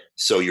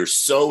 So you're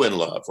so in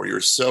love, or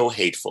you're so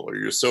hateful, or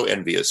you're so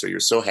envious, or you're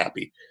so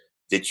happy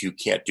that you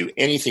can't do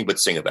anything but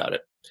sing about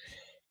it.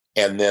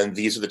 And then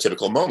these are the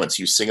typical moments.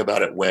 You sing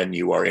about it when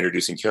you are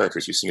introducing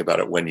characters. You sing about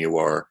it when you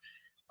are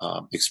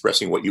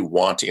expressing what you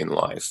want in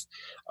life,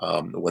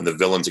 when the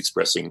villain's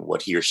expressing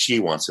what he or she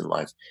wants in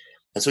life.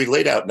 And so he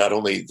laid out not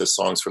only the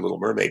songs for Little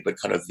Mermaid, but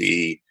kind of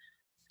the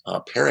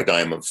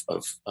paradigm of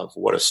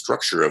what a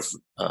structure of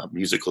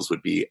musicals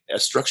would be, a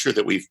structure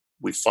that we've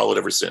followed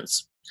ever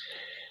since.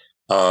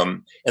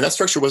 And that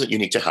structure wasn't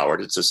unique to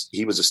Howard. It's just,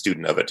 he was a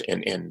student of it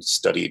and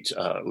studied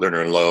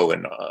Lerner and Loewe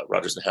and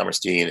Rodgers and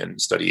Hammerstein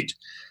and studied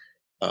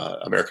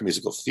American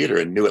musical theater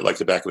and knew it like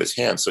the back of his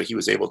hand. So he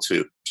was able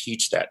to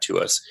teach that to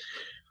us.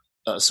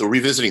 So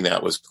revisiting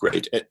that was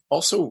great. And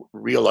also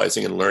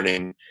realizing and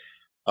learning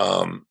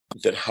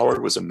that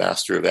Howard was a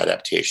master of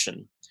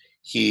adaptation.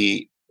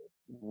 He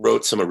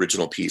wrote some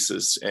original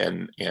pieces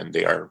and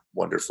they are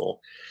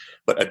wonderful.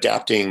 But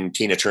adapting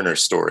Tina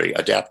Turner's story,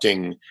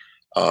 adapting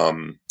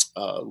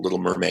Little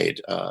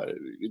Mermaid,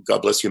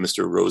 God Bless You,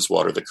 Mr.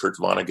 Rosewater, the Kurt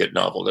Vonnegut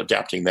novel,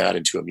 adapting that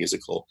into a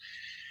musical.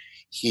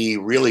 He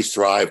really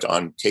thrived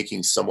on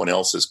taking someone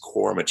else's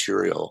core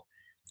material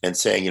and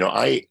saying,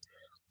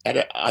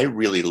 I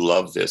really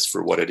love this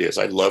for what it is.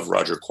 I love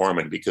Roger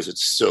Corman because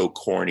it's so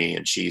corny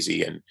and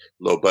cheesy and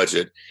low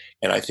budget,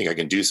 and I think I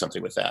can do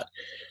something with that.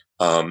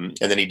 And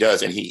then he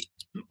does, and he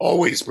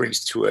always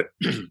brings to it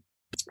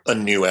a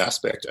new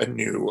aspect, a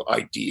new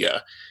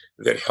idea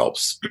that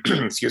helps,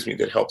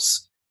 that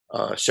helps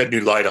shed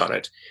new light on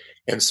it.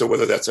 And so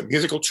whether that's a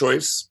musical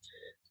choice,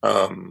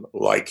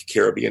 like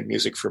Caribbean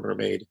music for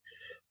Mermaid,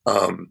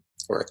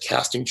 or a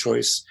casting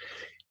choice,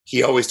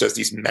 he always does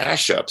these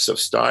mashups of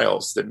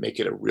styles that make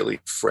it a really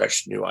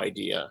fresh new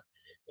idea.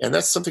 And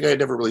that's something I had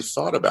never really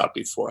thought about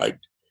before.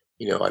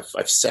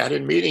 I've sat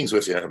in meetings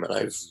with him and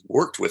I've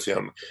worked with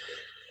him,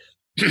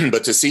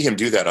 but to see him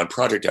do that on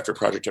project after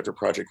project after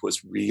project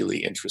was really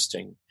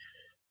interesting.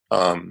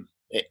 And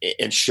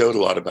showed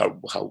a lot about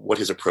what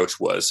his approach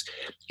was.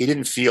 He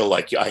didn't feel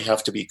like I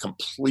have to be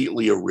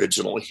completely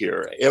original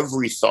here.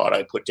 Every thought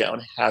I put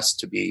down has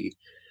to be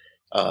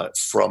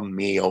from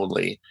me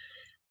only.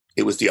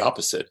 It was the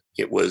opposite.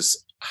 It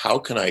was, how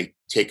can I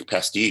take a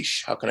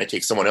pastiche? How can I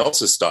take someone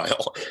else's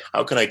style?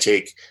 How can I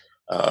take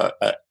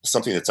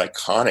something that's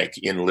iconic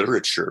in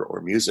literature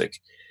or music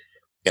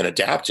and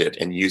adapt it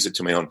and use it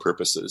to my own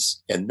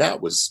purposes? And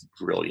that was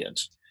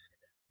brilliant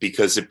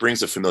because it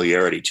brings a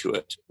familiarity to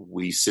it.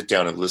 We sit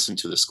down and listen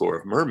to the score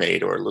of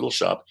Mermaid or Little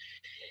Shop,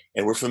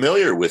 and we're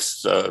familiar with,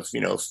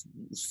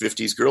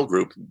 50s girl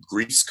group,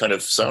 Grease kind of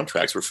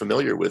soundtracks. We're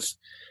familiar with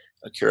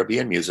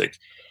Caribbean music.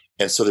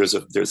 And so there's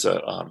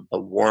a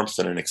warmth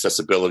and an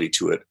accessibility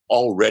to it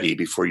already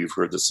before you've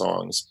heard the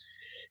songs.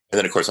 And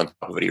then, of course, on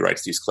top of it, he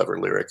writes these clever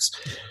lyrics.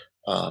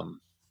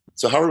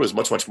 So Howard was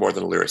much, much more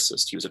than a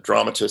lyricist. He was a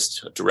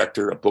dramatist, a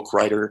director, a book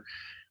writer,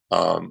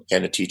 and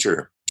a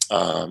teacher.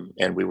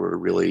 And we were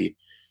really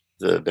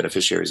the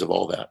beneficiaries of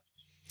all that.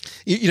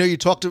 You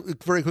talked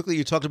very quickly.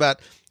 You talked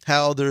about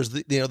how there's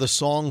the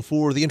song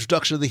for the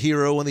introduction of the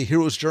hero and the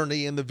hero's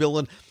journey and the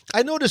villain.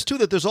 I noticed too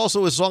that there's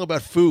also a song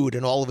about food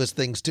and all of his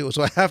things too.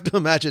 So I have to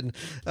imagine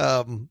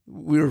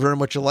we were very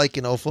much alike.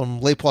 From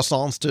Les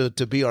Poissons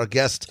to Be Our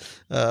Guest,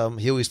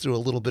 he always threw a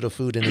little bit of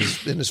food in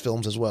his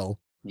films as well.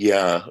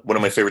 Yeah, one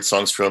of my favorite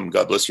songs from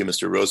God Bless You,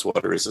 Mr.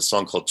 Rosewater is a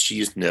song called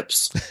Cheese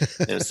Nips,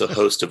 and it's the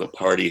host of a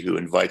party who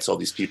invites all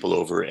these people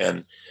over,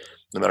 and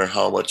no matter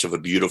how much of a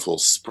beautiful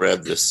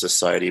spread this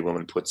society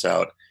woman puts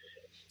out,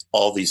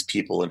 all these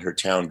people in her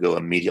town go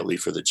immediately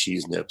for the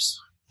cheese nips.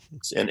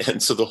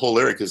 And so the whole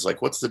lyric is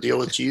like, what's the deal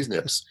with cheese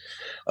nips?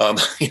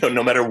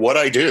 No matter what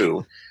I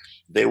do,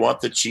 they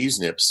want the cheese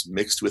nips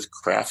mixed with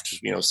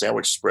Kraft,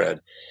 sandwich spread.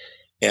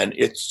 And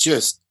it's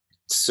just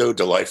so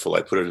delightful.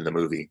 I put it in the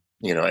movie.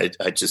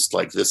 I just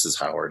like, this is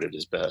Howard at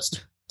his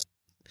best.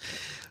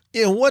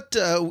 What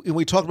when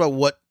we talk about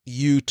what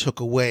you took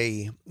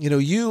away,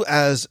 you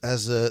as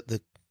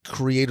the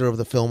creator of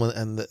the film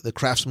and the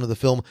craftsman of the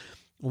film,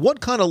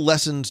 what kind of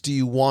lessons do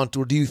you want,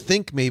 or do you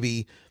think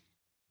maybe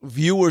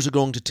viewers are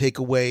going to take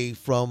away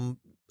from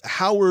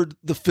Howard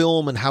the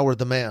film and Howard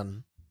the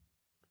man?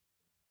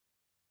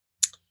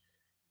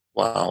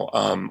 Wow.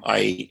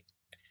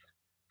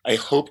 I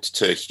hoped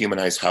to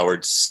humanize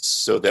Howard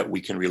so that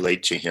we can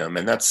relate to him.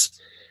 And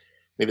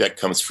maybe that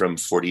comes from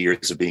 40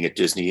 years of being at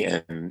Disney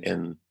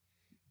and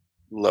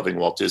loving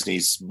Walt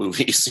Disney's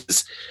movies.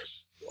 Is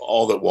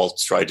all that Walt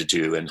tried to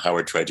do and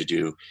Howard tried to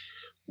do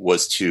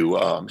was to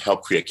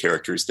help create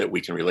characters that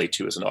we can relate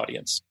to as an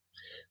audience,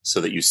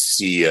 so that you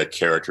see a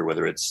character,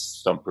 whether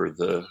it's Thumper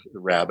the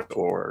rabbit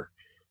or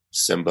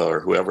Simba or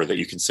whoever, that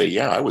you can say,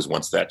 yeah, I was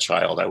once that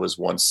child.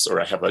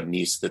 Or I have a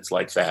niece that's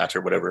like that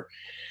or whatever.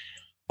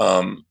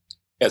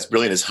 As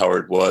brilliant as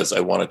Howard was, I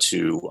wanted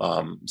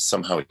to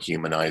somehow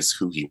humanize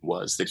who he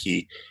was, that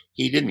he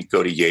didn't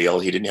go to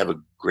Yale. He didn't have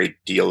a great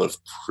deal of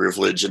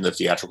privilege in the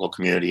theatrical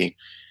community.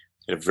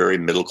 He had a very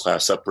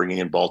middle-class upbringing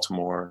in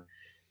Baltimore.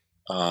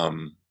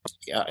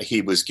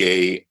 He was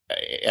gay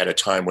at a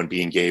time when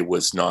being gay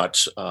was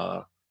not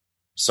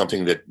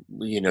something that,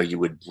 you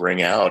would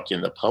bring out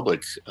in the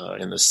public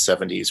in the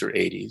 70s or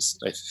 80s.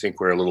 I think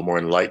we're a little more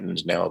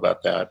enlightened now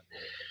about that.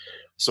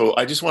 So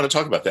I just want to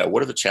talk about that.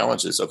 What are the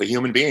challenges of a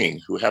human being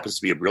who happens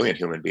to be a brilliant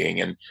human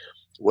being, and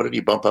what did he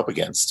bump up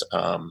against?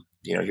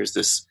 Here's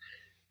this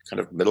kind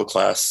of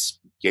middle-class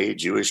gay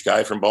Jewish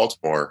guy from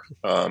Baltimore.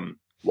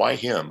 Why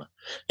him?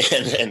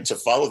 And to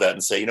follow that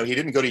and say, he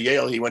didn't go to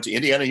Yale. He went to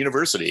Indiana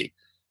University.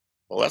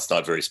 Well, that's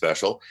not very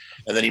special.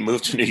 And then he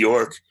moved to New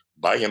York,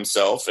 by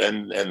himself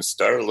and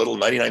start a little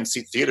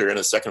 99-seat theater in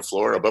a second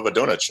floor above a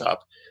donut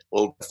shop.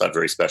 Well, that's not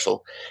very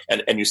special.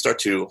 And you start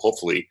to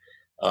hopefully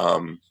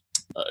kind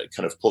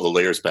of pull the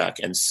layers back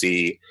and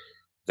see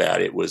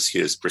that it was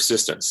his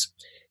persistence.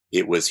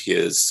 It was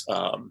his,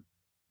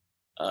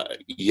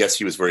 yes,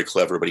 he was very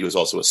clever, but he was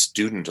also a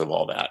student of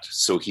all that.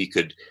 So he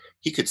could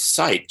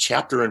cite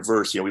chapter and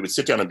verse. We would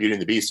sit down on Beauty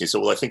and the Beast and he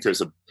said, well, I think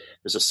there's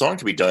a song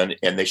to be done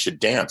and they should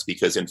dance,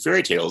 because in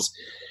fairy tales,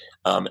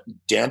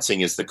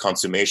 dancing is the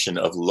consummation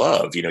of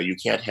love. You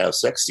can't have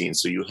sex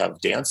scenes, so you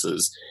have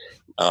dances.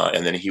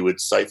 And then he would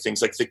cite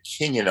things like The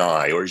King and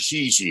I, or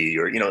Gigi,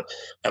 or,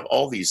 have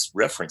all these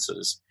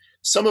references,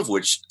 some of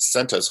which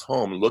sent us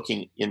home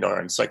looking in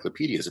our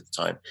encyclopedias at the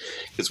time,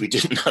 because we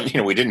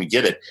didn't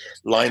get it.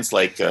 Lines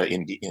like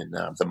in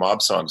the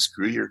mob song,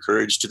 "Screw your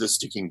courage to the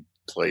sticking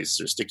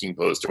place," or "sticking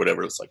post," or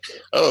whatever. It's like,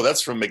 oh,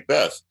 that's from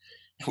Macbeth.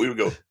 We would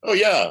go, oh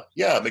yeah,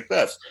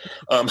 Macbeth.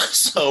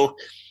 So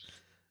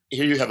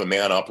here you have a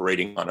man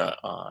operating on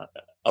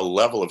a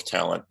level of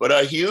talent, but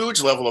a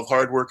huge level of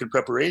hard work and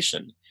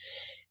preparation,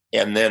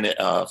 and then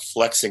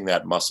flexing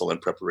that muscle and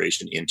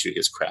preparation into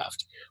his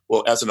craft.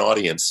 Well, as an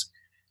audience,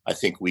 I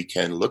think we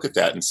can look at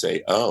that and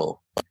say, oh,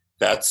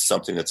 that's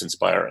something that's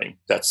inspiring.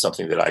 That's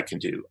something that I can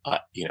do.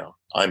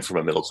 I'm from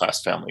a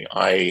middle-class family.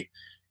 I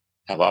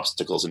have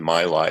obstacles in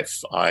my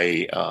life.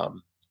 I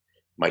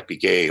might be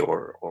gay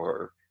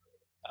or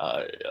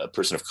a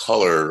person of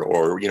color,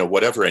 or,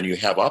 whatever, and you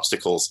have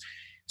obstacles.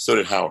 So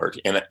did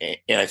Howard. And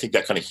I think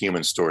that kind of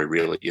human story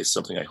really is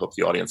something I hope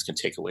the audience can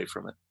take away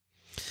from it.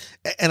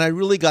 And I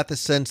really got the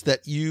sense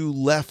that you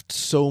left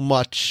so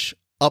much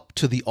up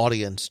to the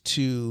audience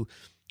to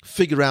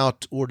figure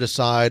out or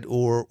decide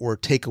or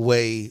take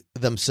away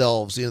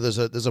themselves.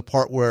 There's a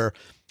part where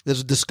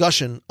there's a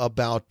discussion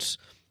about,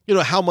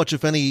 how much,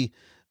 if any,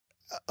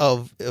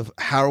 of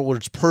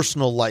Howard's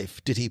personal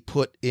life did he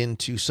put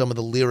into some of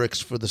the lyrics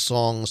for the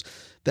songs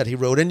that he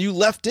wrote. And you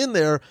left in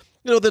there,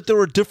 that there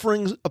were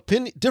differing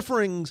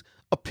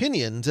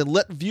opinions, and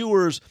let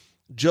viewers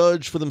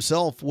judge for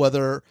themselves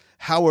whether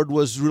Howard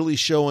was really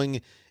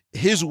showing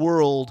his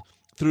world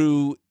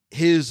through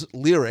his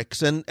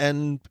lyrics. And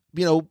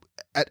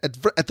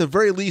at the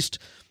very least,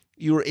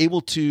 you were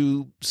able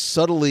to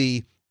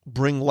subtly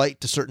bring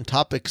light to certain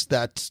topics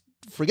that,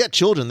 forget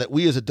children, that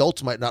we as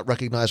adults might not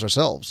recognize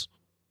ourselves.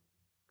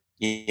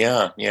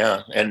 Yeah.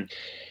 And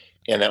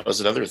that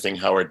was another thing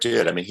Howard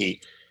did. I mean,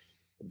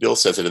 Bill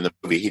says it in the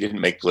movie, he didn't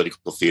make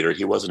political theater.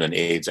 He wasn't an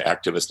AIDS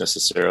activist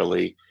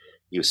necessarily.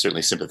 He was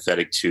certainly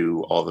sympathetic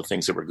to all the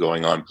things that were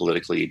going on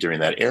politically during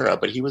that era,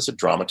 but he was a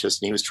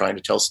dramatist and he was trying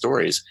to tell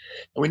stories.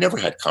 And we never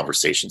had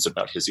conversations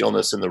about his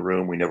illness in the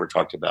room. We never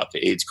talked about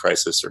the AIDS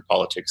crisis or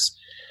politics.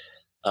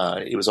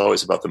 It was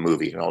always about the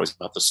movie and always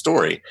about the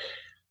story.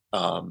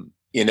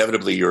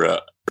 Inevitably,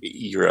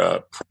 you're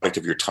a product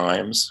of your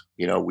times.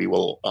 We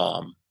will,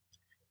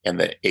 and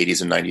the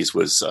 80s and 90s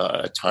was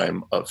a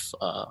time of,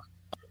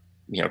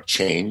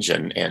 change,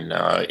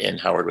 and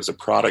Howard was a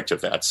product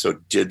of that. So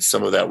did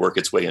some of that work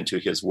its way into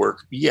his work?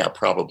 Yeah,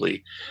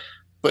 probably,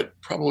 but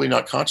probably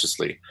not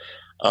consciously.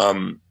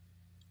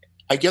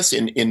 I guess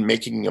in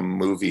making a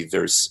movie,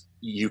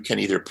 you can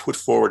either put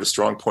forward a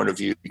strong point of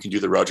view. You can do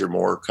the Roger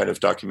Moore kind of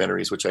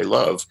documentaries, which I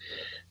love,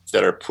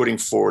 that are putting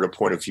forward a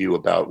point of view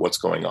about what's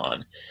going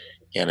on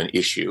and an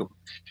issue.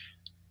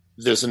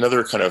 There's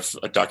another kind of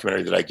a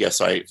documentary that I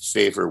guess I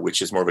favor,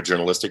 which is more of a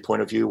journalistic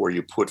point of view, where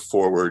you put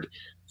forward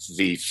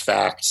the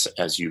facts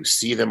as you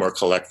see them or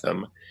collect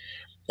them,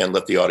 and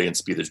let the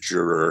audience be the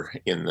juror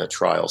in the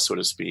trial, so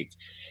to speak.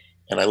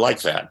 And I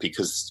like that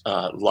because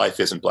life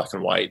isn't black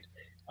and white.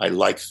 I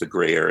like the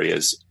gray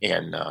areas,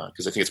 and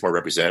because I think it's more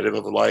representative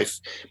of life,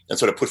 and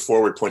sort of put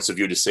forward points of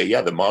view to say,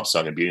 yeah, the mob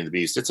song in Beauty and the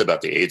Beast, it's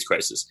about the AIDS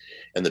crisis,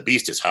 and the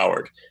Beast is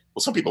Howard.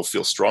 Well, some people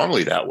feel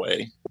strongly that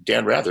way.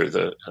 Dan Rather,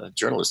 the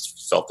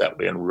journalist, felt that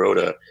way and wrote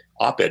a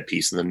op-ed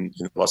piece in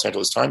the Los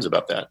Angeles Times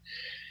about that.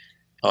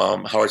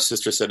 Howard's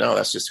sister said, no,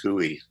 that's just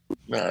hooey.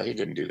 No, he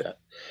didn't do that.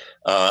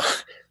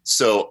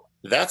 So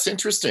that's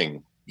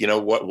interesting.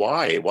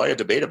 Why a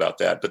debate about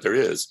that? But there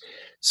is.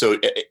 So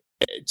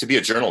to be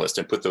a journalist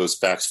and put those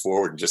facts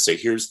forward and just say,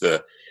 here's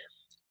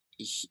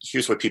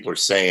what people are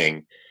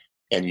saying,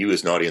 and you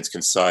as an audience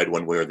can side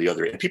one way or the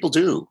other. And people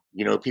do.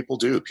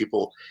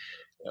 People,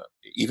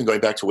 even going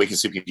back to Waking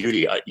Sleeping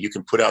Beauty, you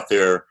can put out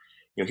there,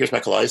 here's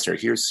Michael Eisner,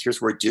 here's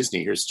Walt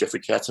Disney, here's Jeffrey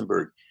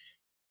Katzenberg.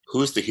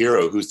 Who's the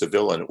hero? Who's the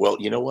villain? Well,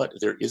 you know what?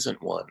 There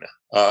isn't one.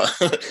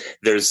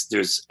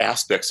 There's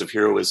aspects of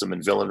heroism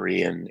and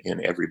villainry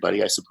in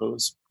everybody, I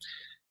suppose.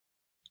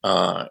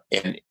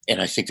 And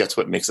I think that's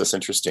what makes us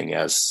interesting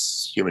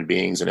as human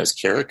beings and as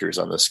characters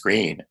on the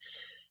screen.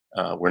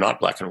 We're not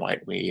black and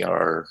white. We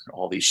are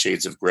all these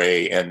shades of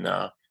gray. And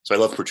so I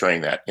love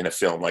portraying that in a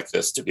film like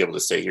this, to be able to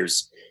say,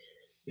 here's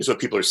what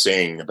people are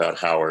saying about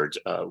Howard.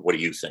 What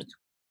do you think?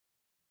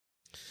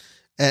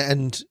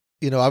 And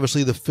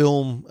obviously the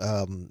film,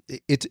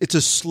 it's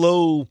a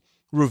slow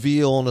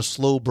reveal and a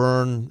slow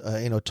burn,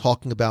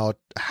 talking about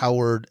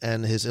Howard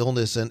and his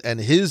illness and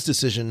his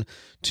decision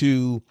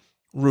to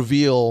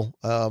reveal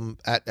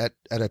at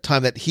a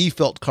time that he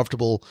felt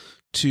comfortable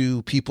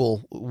to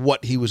people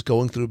what he was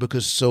going through,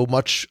 because so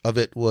much of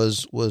it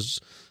was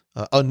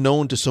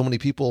unknown to so many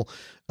people.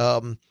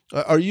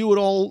 Are you at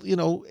all,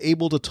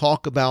 able to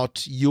talk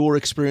about your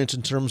experience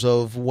in terms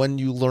of when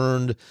you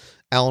learned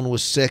Alan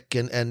was sick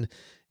and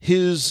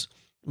his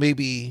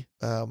maybe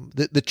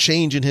the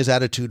change in his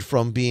attitude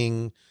from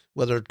being,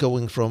 whether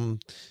going from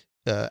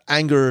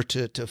anger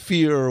to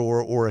fear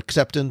or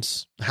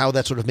acceptance, how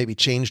that sort of maybe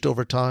changed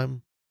over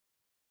time?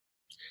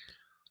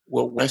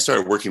 Well, when I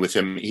started working with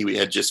him, he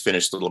had just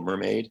finished Little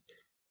Mermaid,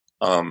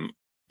 and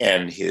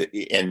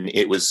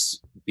it was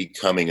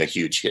becoming a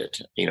huge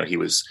hit.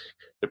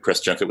 The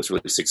press junket was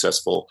really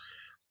successful.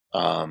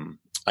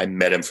 I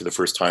met him for the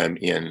first time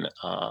in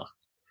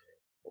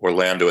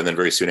Orlando, and then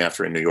very soon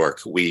after in New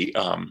York. We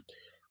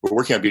were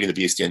working on Beauty and the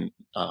Beast in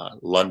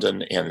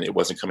London, and it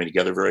wasn't coming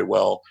together very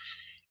well.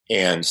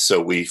 And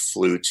so we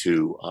flew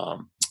to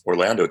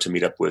Orlando to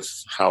meet up with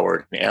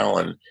Howard and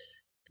Alan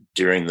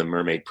during the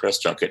Mermaid press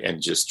junket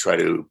and just try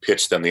to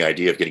pitch them the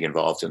idea of getting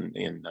involved in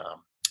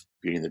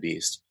Beauty and the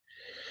Beast.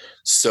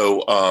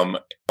 So,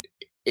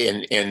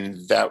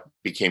 and that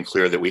became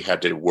clear that we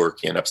had to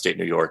work in upstate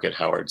New York at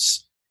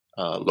Howard's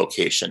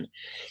location.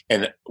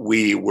 And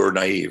we were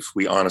naive.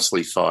 We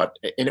honestly thought,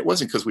 and it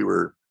wasn't because we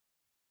were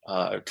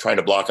trying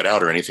to block it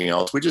out or anything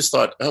else. We just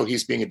thought, oh,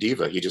 he's being a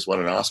diva. He just won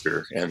an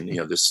Oscar. And,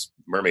 this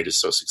mermaid is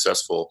so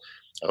successful.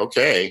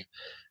 Okay.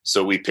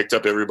 So we picked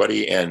up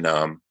everybody, and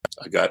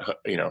I got,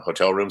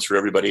 hotel rooms for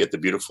everybody at the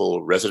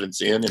beautiful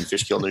Residence Inn in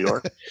Fishkill, New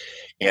York.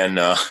 And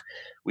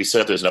we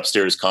set up, there's an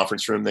upstairs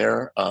conference room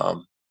there.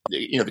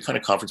 The kind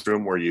of conference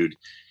room where you'd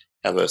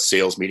have a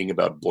sales meeting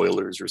about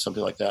boilers or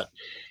something like that.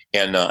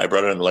 And I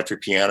brought in an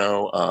electric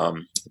piano,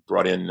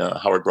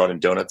 Howard brought in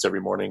donuts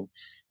every morning,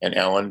 and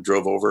Alan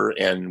drove over,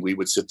 and we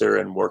would sit there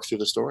and work through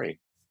the story.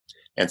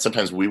 And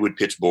sometimes we would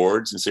pitch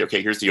boards and say,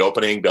 okay, here's the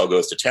opening. Belle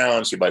goes to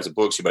town. She buys a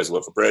book. She buys a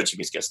loaf of bread. She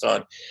meets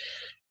Gaston,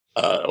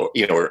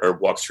 or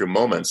walk through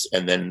moments.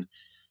 And then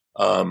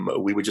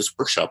we would just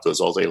workshop those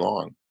all day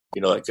long.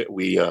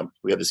 We have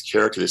this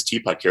character, this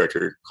teapot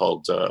character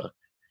called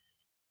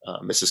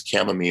Mrs.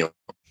 Chamomile.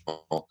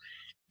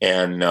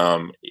 And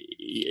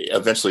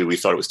eventually we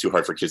thought it was too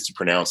hard for kids to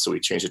pronounce, so we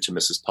changed it to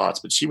Mrs. Potts.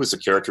 But she was a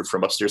character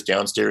from Upstairs,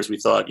 Downstairs, we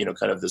thought,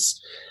 kind of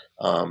this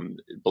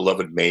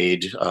beloved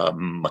maid,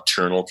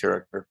 maternal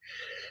character.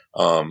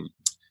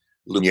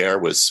 Lumiere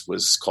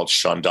was called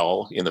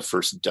Chandal in the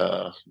first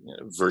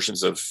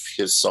versions of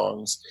his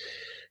songs.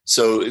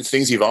 So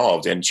things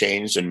evolved and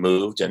changed and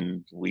moved,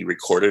 and we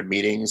recorded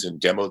meetings and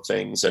demoed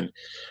things. And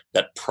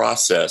that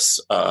process,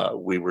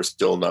 we were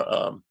still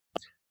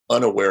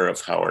unaware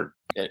of Howard,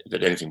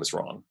 that anything was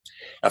wrong.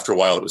 After a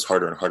while, it was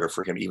harder and harder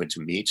for him even to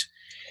meet.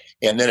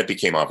 And then it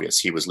became obvious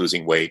he was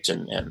losing weight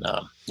and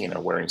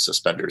wearing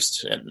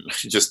suspenders and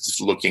just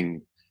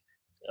looking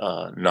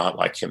not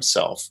like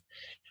himself.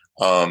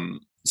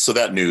 So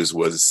that news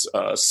was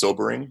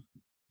sobering.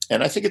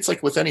 And I think it's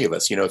like with any of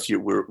us,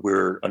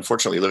 we're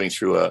unfortunately living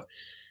through a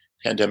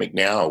pandemic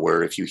now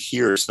where if you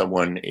hear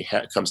someone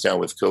comes down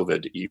with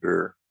COVID,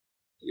 you're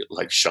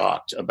like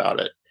shocked about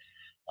it.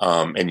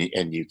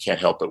 And you can't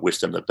help but wish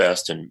them the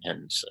best. And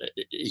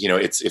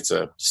it's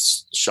a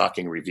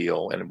shocking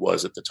reveal, and it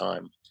was at the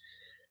time.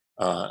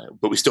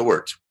 But we still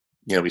worked.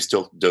 We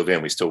still dove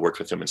in. We still worked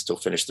with him and still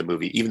finished the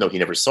movie. Even though he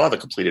never saw the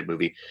completed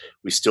movie,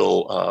 we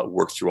still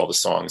worked through all the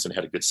songs and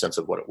had a good sense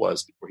of what it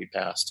was before he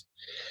passed.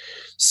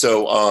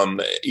 So,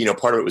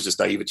 part of it was just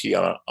naivety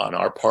on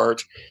our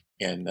part.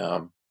 And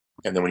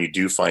then when you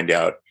do find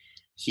out,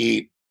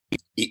 he,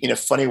 in a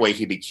funny way,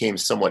 he became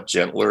somewhat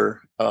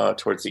gentler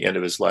towards the end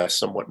of his life,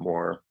 somewhat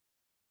more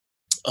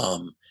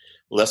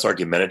less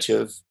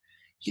argumentative.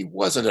 He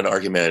wasn't an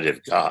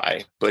argumentative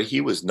guy, but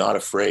he was not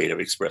afraid of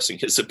expressing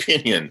his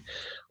opinion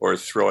or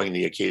throwing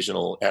the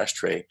occasional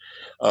ashtray.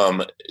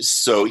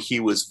 So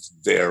he was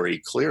very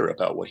clear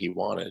about what he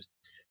wanted.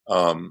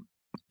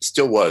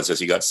 Still was as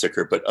he got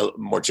sicker, but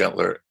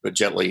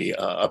gently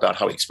about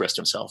how he expressed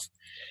himself.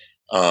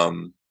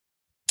 And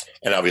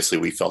obviously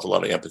we felt a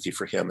lot of empathy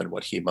for him and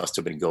what he must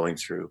have been going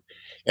through.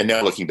 And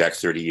now looking back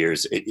 30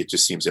 years, it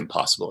just seems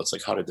impossible. It's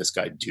like, how did this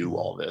guy do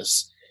all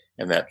this?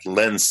 And that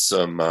lends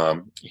some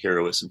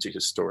heroism to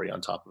his story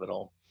on top of it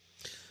all.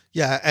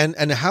 Yeah,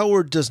 and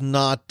Howard does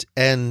not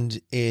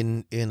end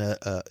in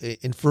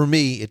for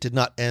me, it did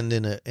not end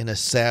in a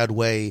sad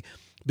way,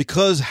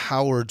 because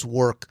Howard's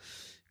work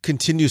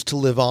continues to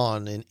live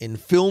on in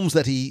films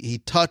that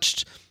he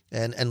touched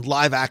and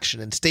live action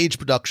and stage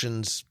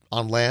productions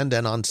on land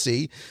and on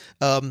sea.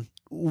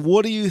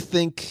 What do you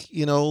think,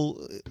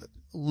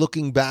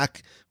 looking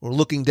back or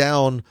looking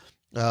down,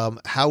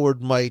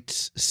 Howard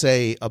might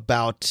say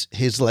about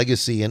his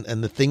legacy and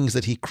the things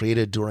that he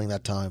created during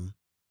that time?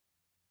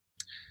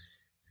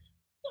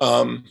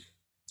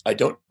 I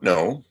don't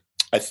know.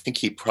 I think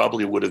he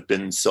probably would have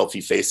been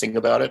self-effacing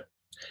about it.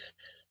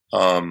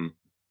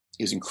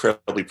 He was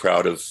incredibly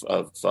proud of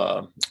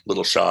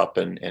Little Shop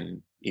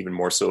and even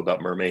more so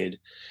about Mermaid.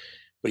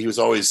 but he was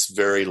always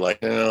very like,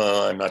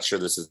 oh, I'm not sure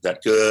this is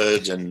that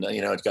good. And,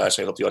 gosh,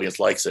 I hope the audience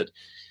likes it.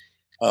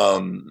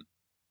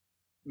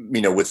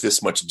 With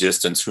this much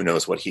distance, who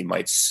knows what he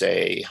might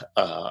say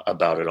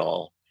about it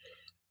all.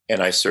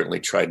 And I certainly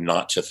tried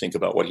not to think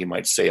about what he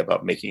might say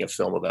about making a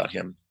film about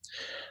him.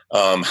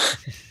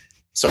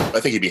 So I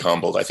think he'd be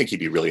humbled. I think he'd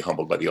be really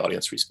humbled by the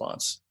audience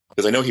response,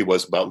 because I know he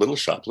was about Little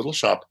Shop. Little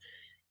Shop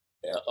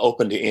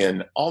opened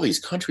in all these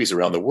countries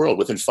around the world.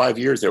 Within 5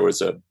 years, there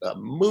was a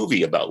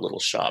movie about Little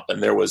Shop,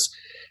 and there was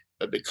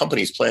the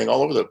companies playing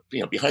all over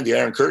behind the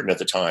Iron Curtain at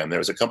the time. There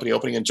was a company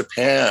opening in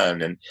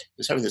Japan, and it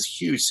was having this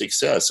huge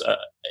success,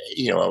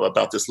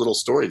 about this little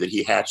story that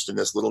he hatched in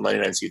this little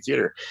 99-seat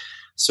theater.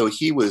 So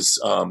he was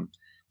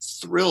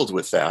thrilled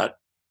with that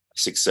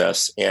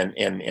success, and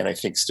I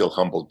think still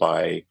humbled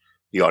by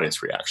the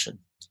audience reaction.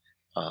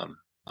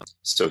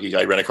 So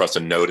I ran across a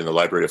note in the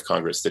Library of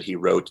Congress that he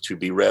wrote to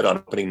be read on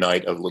opening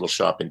night of Little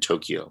Shop in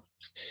Tokyo.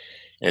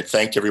 And it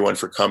thanked everyone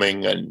for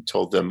coming and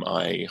told them,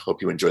 I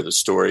hope you enjoy the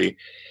story.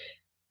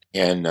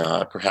 And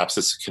perhaps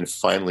this can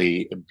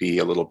finally be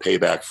a little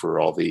payback for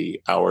all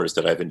the hours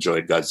that I've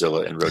enjoyed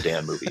Godzilla and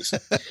Rodan movies.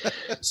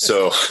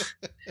 So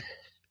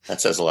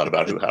that says a lot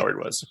about who Howard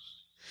was.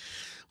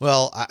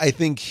 Well, I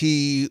think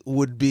he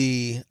would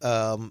be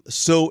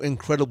so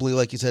incredibly,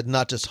 like you said,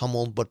 not just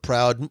humbled, but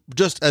proud,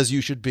 just as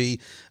you should be.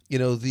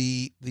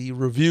 The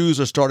reviews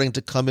are starting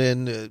to come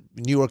in.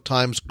 New York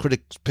Times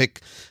critics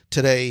pick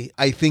today.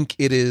 I think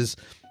it is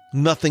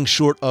nothing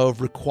short of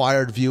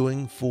required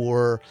viewing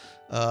for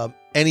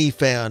any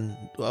fan,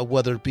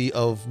 whether it be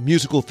of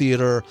musical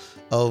theater,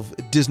 of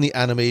Disney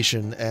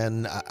animation.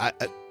 And I,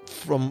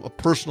 from a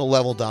personal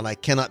level, Don, I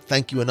cannot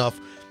thank you enough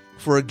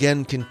for,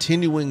 again,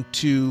 continuing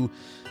to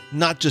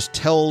not just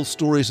tell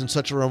stories in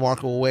such a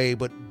remarkable way,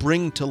 but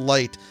bring to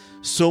light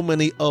so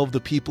many of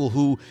the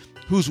people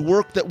whose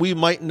work that we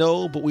might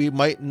know, but we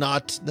might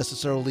not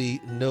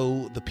necessarily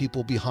know the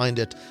people behind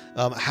it.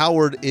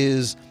 Howard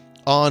is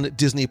on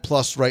Disney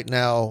Plus right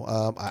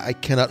now. I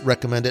cannot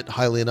recommend it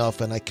highly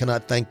enough, and I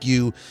cannot thank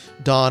you,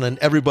 Don, and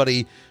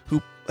everybody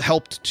who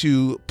helped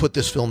to put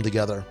this film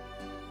together.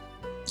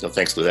 So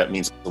thanks, Lou. That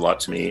means a lot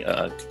to me,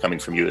 coming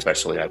from you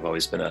especially. I've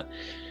always been a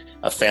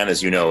fan,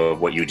 as you know, of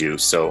what you do.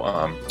 So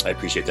I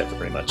appreciate that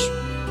very much.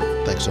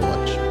 Thanks so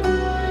much.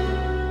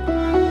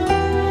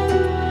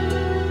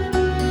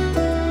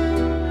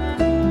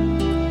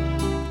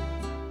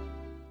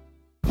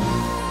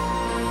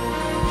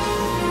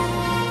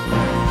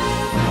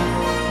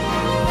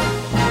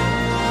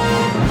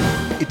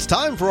 It's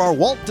time for our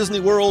Walt Disney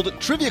World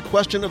Trivia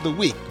Question of the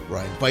Week, where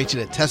I invite you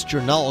to test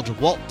your knowledge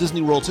of Walt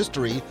Disney World's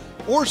history,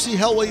 or see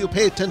how well you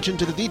pay attention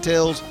to the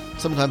details,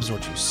 sometimes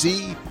what you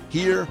see,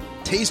 hear,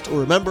 taste, or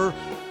remember.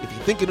 If you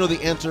think you know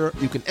the answer,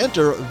 you can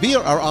enter via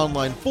our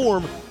online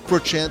form for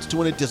a chance to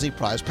win a Disney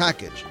prize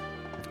package.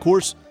 Of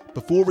course,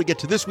 before we get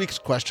to this week's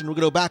question, we're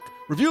going to go back,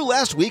 review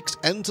last week's,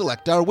 and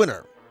select our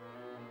winner.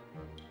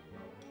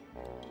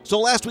 So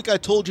last week I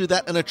told you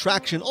that an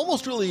attraction,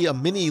 almost really a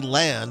mini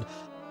land,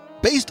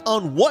 based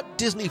on what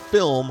Disney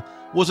film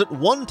was at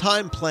one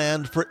time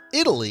planned for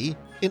Italy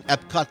in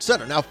Epcot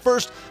Center? Now,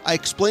 first, I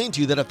explained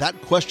to you that if that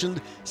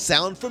question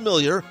sounds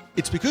familiar,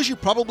 it's because you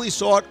probably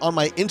saw it on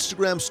my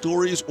Instagram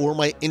stories or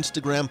my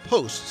Instagram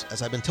posts.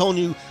 As I've been telling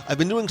you, I've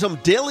been doing some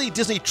daily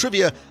Disney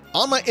trivia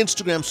on my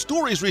Instagram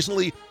stories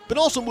recently, but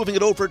also moving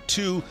it over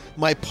to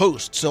my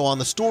posts. So on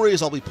the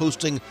stories, I'll be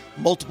posting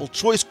multiple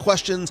choice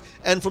questions,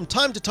 and from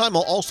time to time,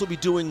 I'll also be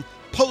doing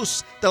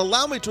posts that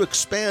allow me to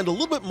expand a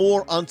little bit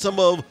more on some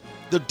of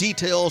the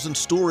details and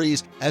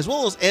stories, as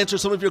well as answer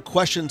some of your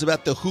questions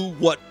about the who,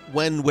 what,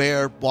 when,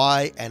 where,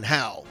 why, and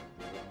how.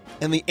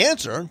 And the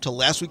answer to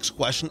last week's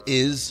question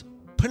is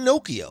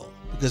Pinocchio.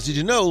 Because did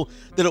you know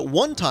that at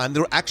one time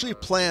there were actually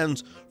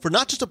plans for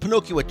not just a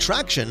Pinocchio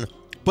attraction,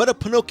 but a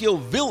Pinocchio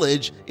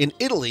village in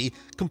Italy,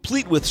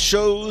 complete with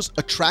shows,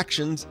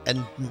 attractions,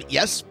 and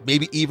yes,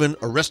 maybe even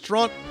a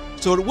restaurant.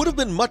 So it would have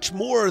been much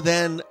more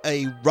than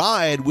a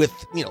ride with,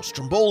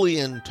 Stromboli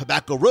and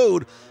Tobacco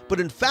Road, but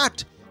in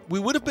fact, we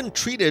would have been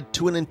treated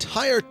to an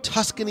entire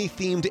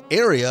Tuscany-themed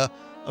area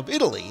of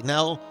Italy.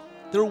 Now,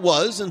 there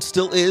was and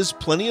still is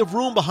plenty of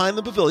room behind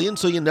the pavilion,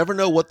 so you never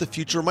know what the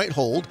future might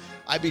hold.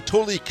 I'd be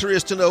totally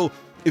curious to know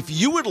if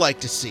you would like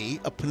to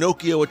see a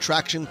Pinocchio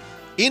attraction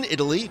in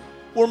Italy,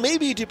 or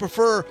maybe do you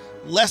prefer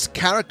less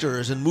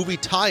characters and movie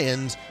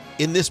tie-ins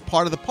in this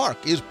part of the park?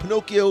 Is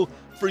Pinocchio,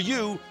 for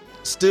you,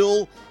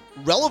 still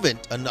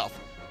relevant enough?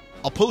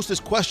 I'll post this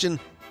question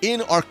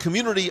in our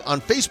community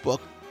on Facebook.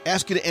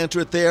 Ask you to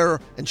answer it there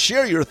and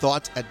share your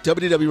thoughts at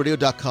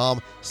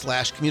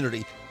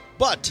wdwradio.com/community.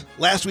 But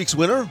last week's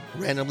winner,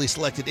 randomly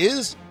selected,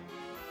 is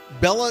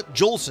Bella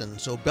Jolson.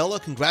 So Bella,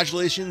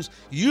 congratulations.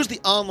 Use the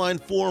online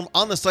form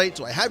on the site,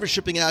 so I have your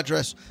shipping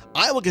address.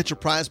 I will get your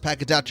prize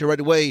package out to you right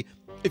away.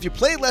 If you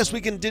played last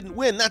week and didn't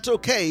win, that's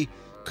okay,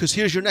 because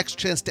here's your next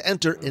chance to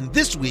enter in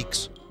this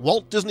week's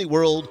Walt Disney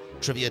World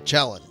Trivia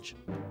Challenge.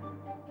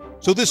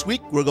 So this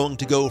week, we're going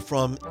to go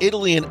from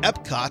Italy and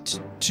Epcot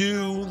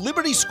to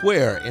Liberty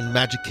Square in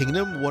Magic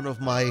Kingdom, one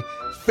of my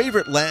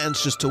favorite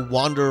lands just to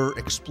wander,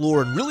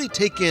 explore, and really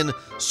take in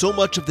so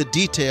much of the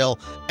detail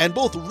and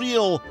both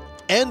real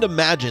and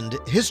imagined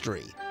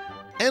history.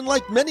 And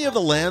like many of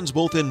the lands,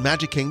 both in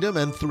Magic Kingdom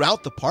and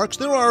throughout the parks,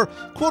 there are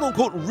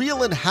quote-unquote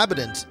real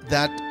inhabitants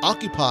that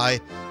occupy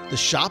the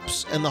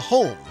shops and the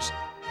homes.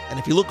 And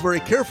if you look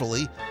very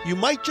carefully, you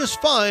might just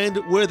find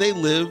where they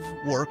live,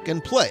 work,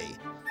 and play.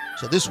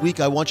 So this week,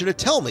 I want you to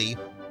tell me,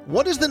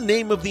 what is the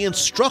name of the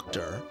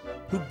instructor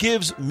who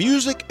gives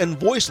music and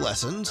voice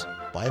lessons,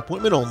 by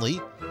appointment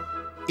only,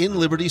 in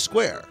Liberty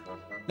Square?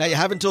 Now, you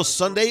have until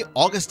Sunday,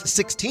 August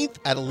 16th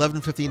at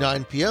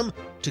 11:59 p.m.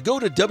 to go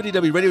to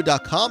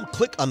WDWRadio.com,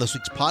 click on this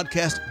week's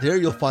podcast. There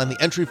you'll find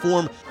the entry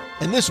form.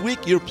 And this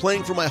week, you're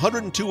playing for my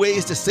 102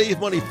 Ways to Save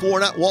Money for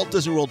an at Walt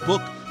Disney World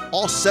book,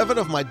 all 7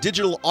 of my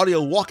digital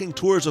audio walking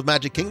tours of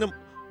Magic Kingdom,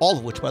 all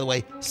of which, by the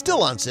way,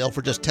 still on sale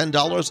for just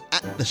 $10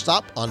 at the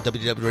stop on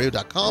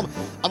WDWRadio.com.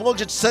 I'm going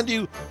to send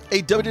you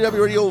a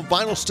WDW Radio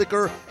vinyl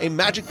sticker, a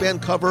Magic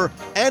Band cover,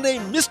 and a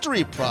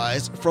mystery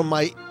prize from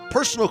my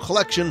personal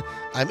collection.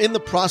 I'm in the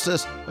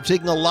process of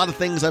taking a lot of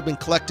things I've been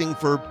collecting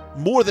for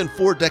more than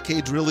 4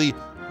 decades, really,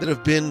 that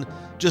have been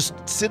just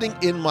sitting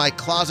in my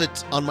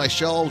closet, on my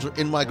shelves, or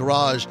in my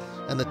garage,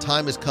 and the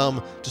time has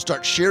come to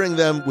start sharing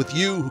them with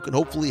you, who can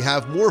hopefully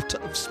have more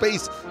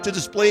space to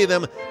display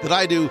them than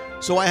I do.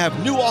 So I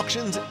have new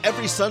auctions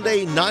every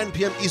Sunday, 9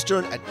 p.m.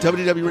 Eastern at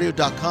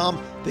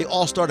WDWRadio.com. They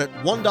all start at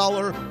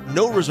 $1,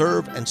 no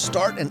reserve, and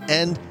start and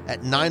end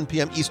at 9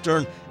 p.m.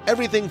 Eastern.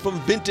 Everything from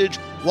vintage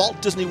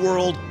Walt Disney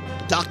World,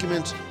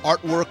 documents,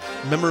 artwork,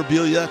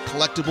 memorabilia,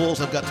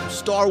 collectibles. I've got some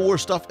Star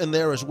Wars stuff in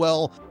there as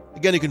well.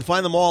 Again, you can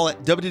find them all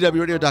at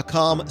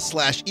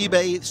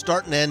WDWRadio.com/eBay,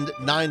 start and end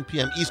 9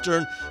 p.m.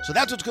 Eastern. So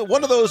that's what's good.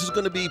 One of those is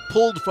going to be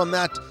pulled from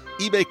that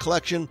eBay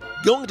collection,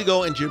 going to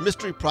go into your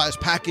mystery prize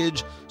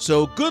package.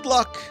 So good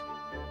luck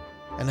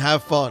and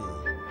have fun.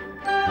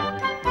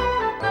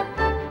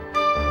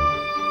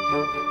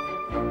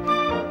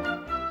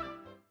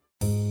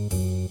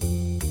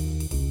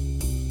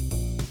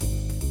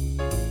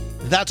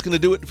 That's going to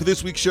do it for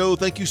this week's show.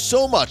 Thank you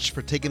so much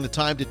for taking the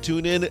time to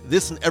tune in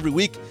this and every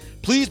week.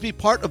 Please be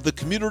part of the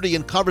community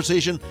and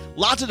conversation.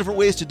 Lots of different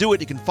ways to do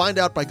it. You can find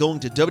out by going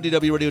to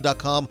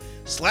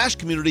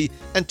WDWRadio.com/community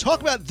and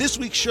talk about this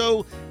week's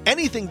show,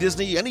 anything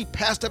Disney, any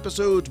past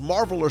episodes,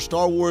 Marvel or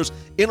Star Wars,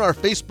 in our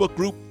Facebook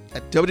group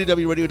at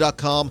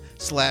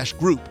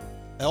WDWRadio.com/group.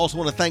 I also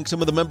want to thank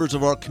some of the members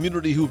of our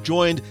community who've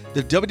joined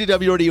the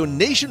WDW Radio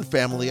Nation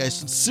family. I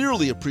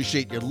sincerely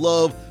appreciate your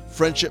love,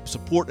 friendship,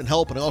 support, and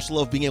help, and I also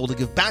love being able to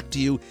give back to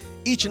you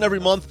each and every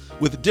month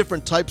with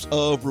different types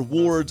of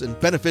rewards and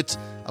benefits.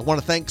 I want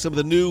to thank some of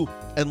the new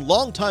and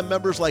longtime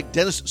members like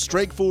Dennis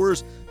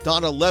Stragfors,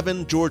 Donna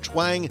Levin, George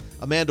Huang,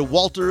 Amanda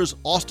Walters,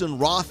 Austin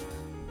Roth,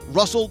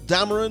 Russell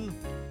Dameron,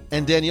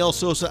 and Danielle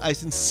Sosa. I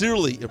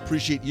sincerely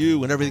appreciate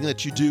you and everything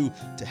that you do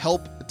to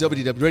help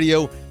WDW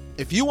Radio.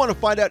 If you want to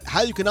find out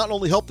how you can not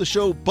only help the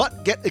show,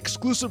 but get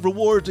exclusive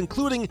rewards,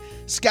 including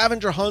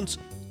scavenger hunts,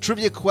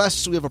 trivia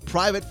quests, we have a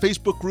private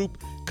Facebook group,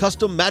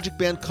 custom Magic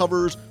Band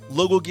covers,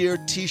 logo gear,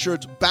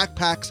 t-shirts,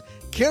 backpacks,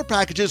 care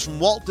packages from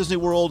Walt Disney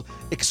World,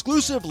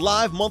 exclusive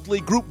live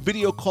monthly group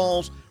video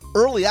calls,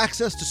 early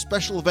access to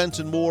special events,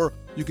 and more.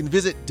 You can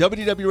visit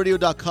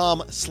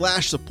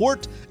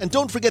WDWRadio.com/support. And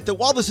don't forget that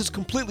while this is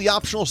completely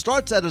optional,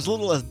 starts at as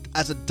little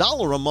as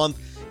 $1 a month,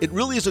 it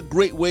really is a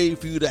great way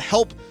for you to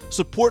help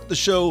support the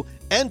show.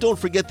 And don't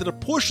forget that a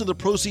portion of the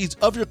proceeds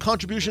of your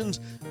contributions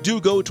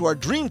do go to our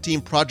Dream Team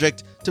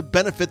project to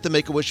benefit the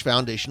Make-A-Wish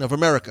Foundation of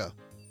America.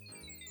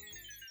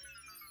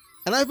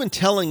 And I've been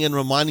telling and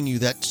reminding you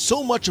that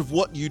so much of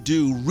what you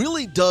do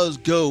really does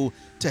go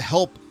to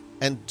help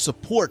and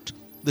support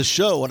the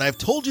show. And I've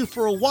told you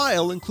for a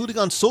while, including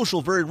on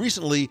social very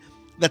recently,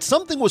 that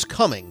something was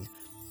coming.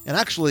 And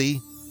actually,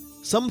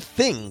 some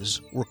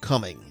things were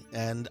coming.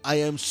 And I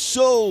am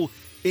so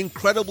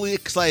incredibly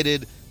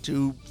excited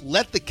to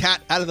let the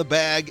cat out of the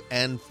bag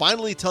and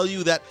finally tell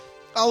you that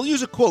I'll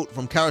use a quote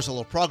from Carousel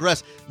of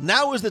Progress.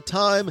 Now is the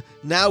time,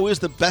 now is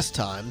the best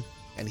time,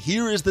 and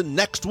here is the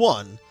next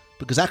one,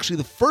 because actually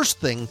the first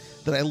thing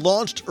that I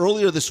launched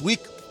earlier this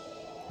week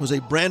was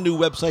a brand new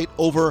website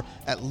over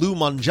at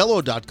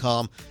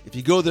LouMangello.com. If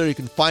you go there, you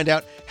can find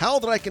out how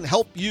that I can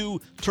help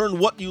you turn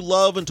what you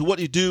love into what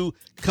you do,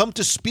 come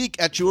to speak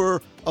at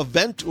your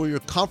event or your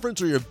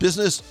conference or your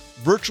business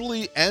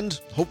virtually and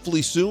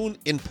hopefully soon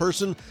in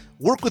person,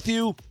 work with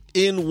you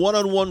in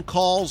one-on-one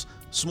calls,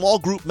 small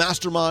group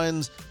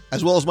masterminds,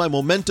 as well as my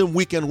Momentum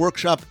Weekend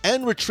Workshop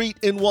and Retreat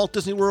in Walt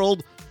Disney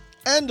World,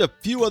 and a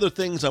few other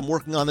things I'm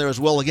working on there as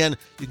well. Again,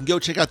 you can go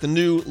check out the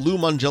new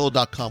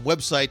LouMangello.com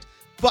website.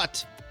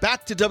 But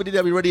back to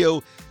WDW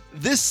Radio,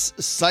 this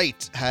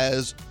site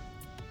has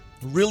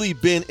really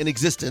been in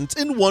existence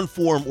in one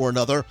form or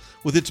another,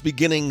 with its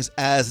beginnings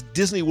as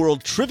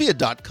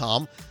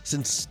DisneyWorldTrivia.com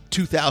since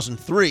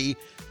 2003.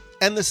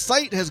 And the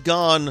site has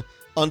gone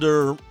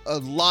under a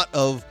lot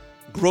of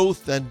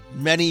growth and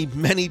many,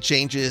 many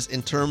changes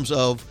in terms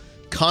of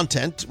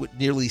content with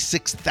nearly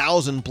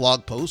 6,000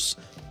 blog posts,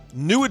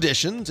 new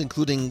additions,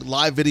 including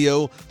live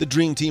video, the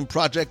Dream Team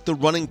Project, the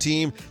Running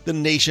Team, the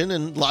Nation,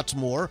 and lots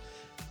more.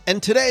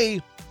 And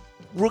today,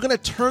 we're going to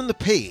turn the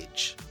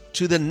page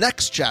to the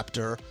next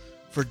chapter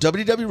for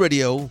WDW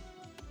Radio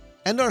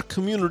and our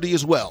community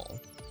as well.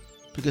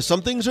 Because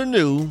some things are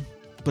new,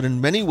 but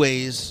in many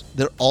ways,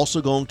 they're also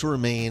going to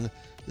remain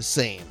the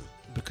same.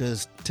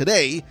 Because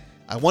today,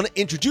 I want to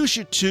introduce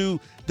you to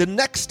the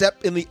next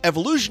step in the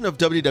evolution of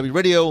WDW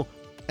Radio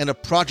and a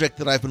project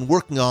that I've been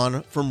working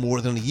on for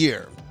more than a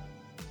year.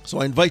 So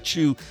I invite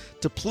you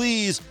to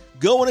please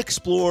go and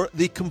explore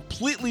the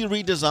completely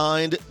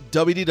redesigned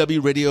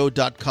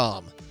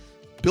WDWRadio.com.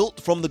 Built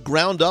from the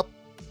ground up,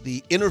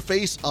 the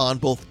interface on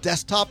both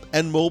desktop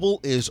and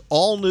mobile is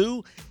all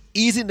new,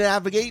 easy to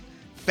navigate,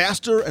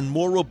 faster and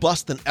more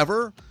robust than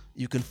ever.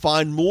 You can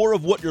find more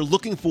of what you're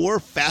looking for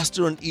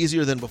faster and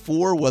easier than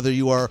before, whether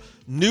you are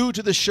new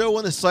to the show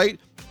on the site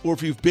or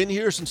if you've been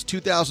here since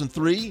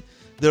 2003.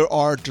 There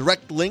are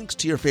direct links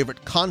to your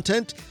favorite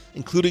content,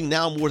 including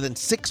now more than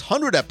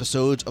 600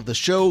 episodes of the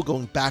show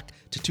going back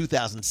to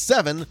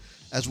 2007,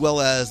 as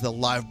well as the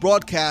live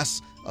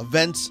broadcasts,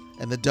 events,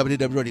 and the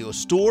WDW Radio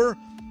store.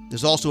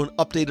 There's also an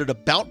updated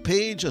About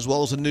page, as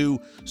well as a new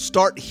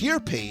Start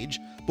Here page,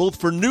 both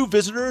for new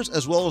visitors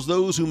as well as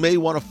those who may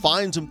want to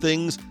find some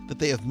things that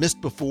they have missed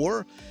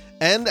before.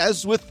 And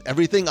as with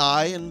everything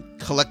I and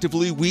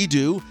collectively we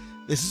do,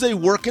 this is a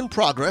work in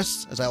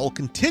progress, as I will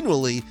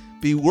continually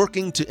be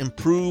working to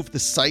improve the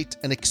site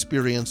and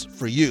experience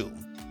for you.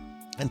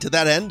 And to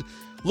that end,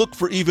 look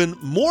for even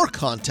more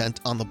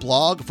content on the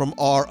blog from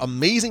our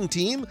amazing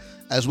team,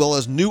 as well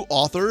as new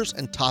authors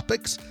and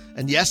topics.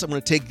 And yes, I'm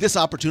going to take this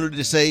opportunity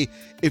to say,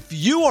 if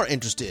you are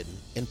interested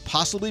in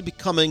possibly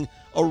becoming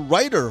a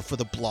writer for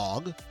the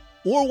blog,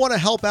 or want to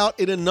help out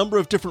in a number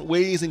of different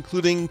ways,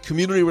 including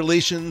community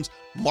relations,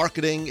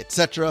 marketing,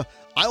 etc.,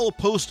 I will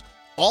post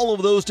all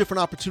of those different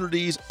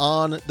opportunities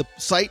on the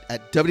site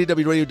at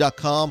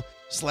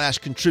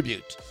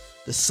www.radio.com/contribute.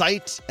 The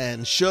site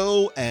and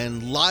show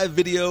and live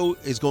video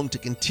is going to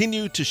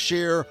continue to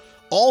share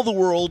all the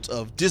worlds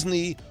of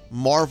Disney,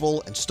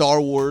 Marvel, and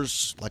Star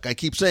Wars, like I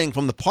keep saying,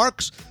 from the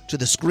parks to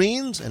the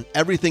screens and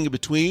everything in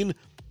between.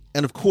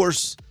 And of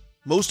course,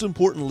 most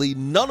importantly,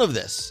 none of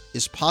this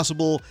is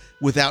possible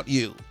without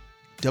you.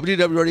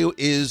 WDW Radio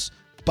is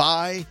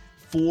by,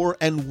 for,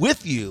 and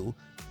with you.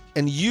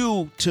 And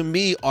you, to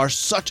me, are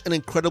such an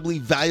incredibly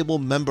valuable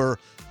member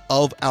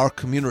of our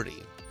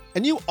community.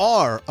 And you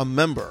are a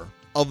member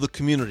of the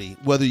community,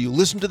 whether you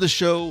listen to the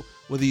show,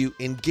 whether you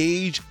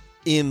engage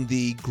in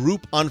the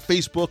group on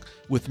Facebook,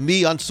 with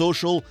me on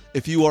social.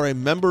 If you are a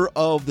member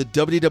of the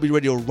WDW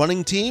Radio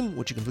running team,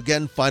 which you can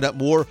again find out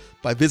more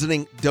by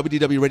visiting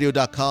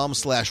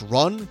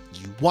www.radio.com/run.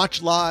 You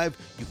watch live,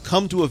 you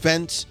come to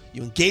events,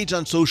 you engage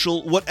on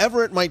social,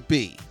 whatever it might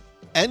be.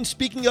 And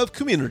speaking of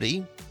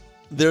community,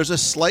 there's a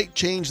slight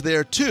change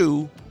there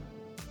too,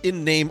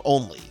 in name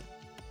only.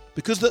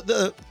 Because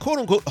the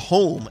quote-unquote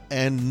home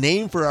and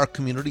name for our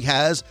community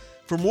has,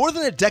 for more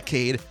than a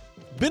decade,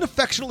 been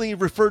affectionately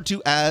referred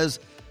to as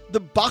the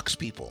Box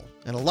People.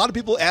 And a lot of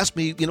people ask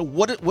me,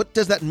 what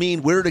does that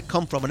mean? Where did it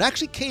come from? It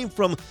actually came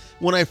from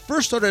when I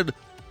first started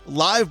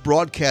live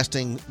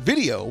broadcasting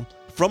video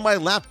from my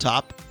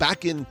laptop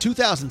back in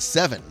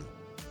 2007.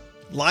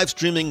 Live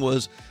streaming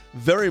was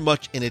very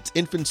much in its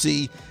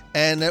infancy.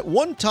 And at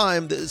one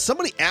time,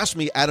 somebody asked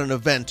me at an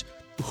event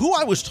who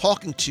I was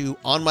talking to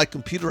on my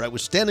computer. I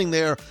was standing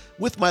there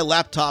with my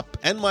laptop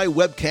and my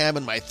webcam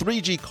and my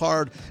 3G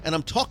card, and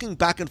I'm talking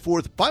back and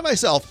forth by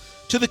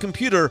myself to the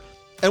computer.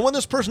 And when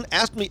this person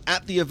asked me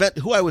at the event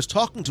who I was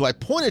talking to, I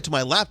pointed to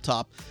my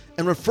laptop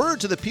and referred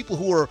to the people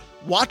who were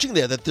watching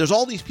there, that there's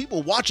all these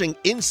people watching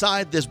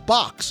inside this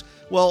box.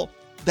 Well,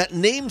 that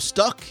name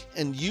stuck,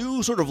 and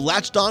you sort of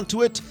latched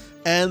onto it,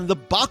 and the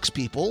Box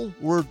People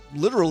were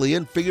literally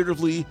and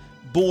figuratively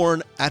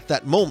born at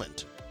that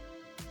moment.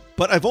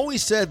 But I've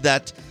always said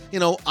that,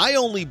 I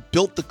only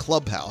built the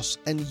clubhouse,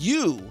 and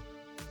you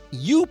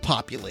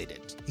populate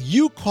it.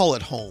 You call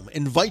it home,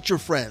 invite your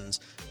friends,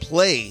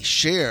 play,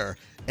 share,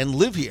 and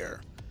live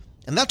here.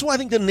 And that's why I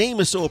think the name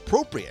is so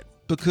appropriate,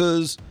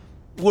 because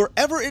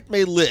wherever it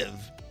may live,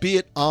 be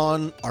it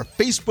on our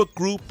Facebook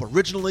group,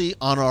 originally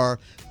on our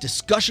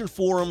discussion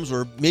forums,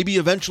 or maybe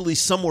eventually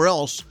somewhere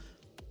else,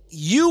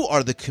 you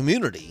are the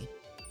community.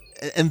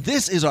 And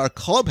this is our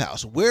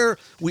clubhouse. Where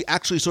we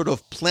actually sort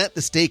of plant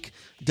the stake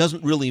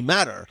doesn't really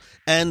matter.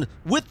 And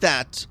with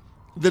that,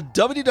 the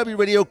WDW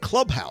Radio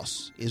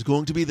Clubhouse is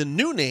going to be the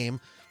new name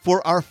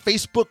for our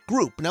Facebook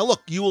group. Now, look,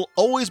 you will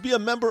always be a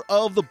member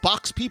of the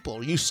Box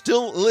People. You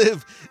still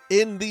live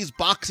in these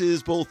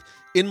boxes, both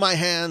in my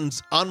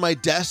hands, on my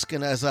desk,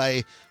 and as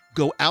I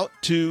go out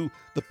to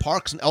the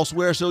parks and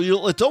elsewhere. So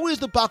it's always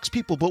the Box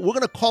People, but we're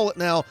going to call it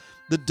now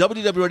the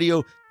WDW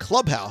Radio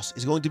Clubhouse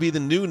is going to be the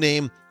new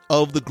name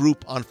of the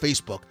group on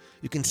Facebook.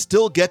 You can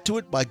still get to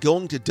it by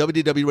going to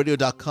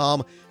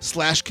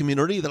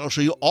wdwradio.com/community. That'll show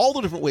you all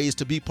the different ways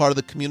to be part of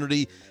the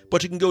community,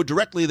 but you can go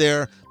directly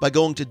there by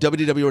going to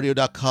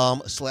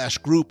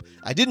wdwradio.com/group.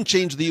 I didn't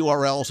change the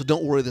URL, so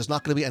don't worry, there's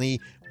not going to be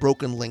any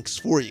broken links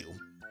for you.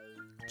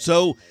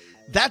 So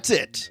that's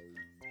it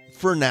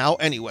for now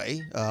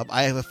anyway.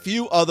 I have a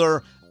few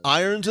other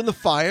irons in the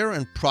fire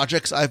and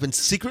projects I've been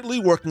secretly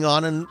working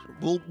on and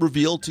will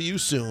reveal to you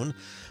soon.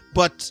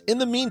 But in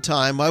the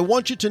meantime, I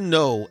want you to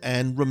know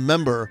and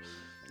remember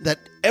that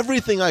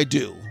everything I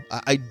do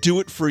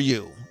it for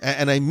you.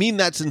 And I mean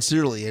that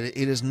sincerely. It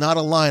is not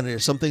a line. It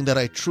is something that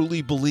I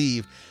truly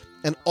believe.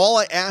 And all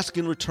I ask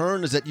in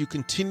return is that you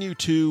continue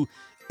to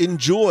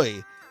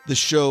enjoy the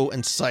show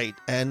and site.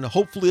 And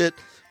hopefully it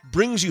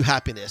brings you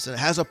happiness and it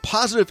has a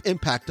positive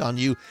impact on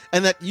you.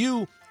 And that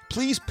you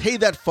please pay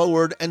that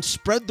forward and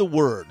spread the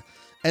word.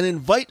 And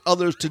invite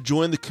others to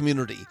join the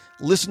community,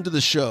 listen to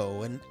the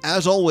show, and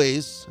as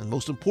always, and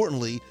most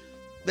importantly,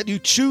 that you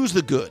choose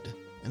the good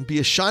and be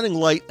a shining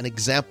light and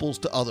examples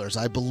to others.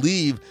 I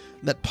believe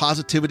that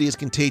positivity is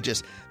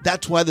contagious.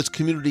 That's why this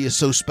community is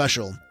so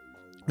special,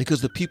 because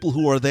the people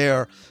who are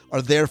there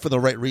for the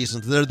right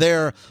reasons. They're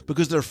there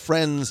because their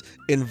friends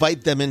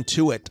invite them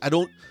into it. I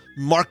don't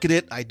market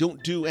it. I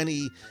don't do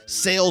any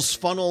sales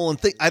funnel and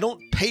I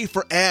don't pay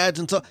for ads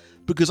and stuff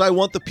because I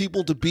want the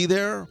people to be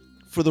there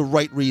for the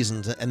right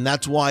reasons. And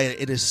that's why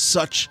it is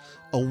such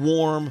a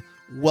warm,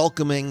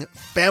 welcoming,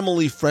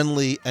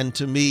 family-friendly, and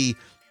to me,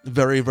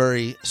 very,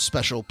 very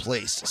special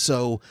place.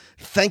 So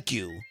thank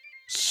you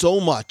so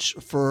much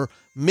for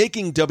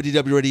making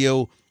WDW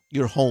Radio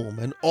your home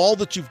and all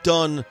that you've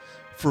done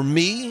for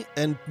me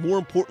and more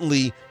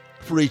importantly,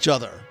 for each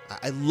other.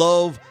 I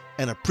love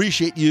and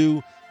appreciate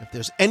you. If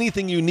there's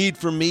anything you need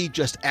from me,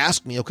 just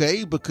ask me,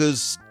 okay?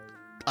 Because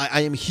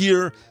I am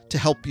here to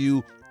help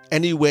you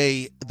any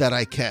way that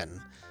I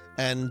can.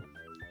 And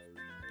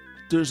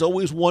there's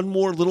always one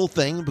more little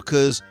thing,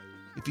 because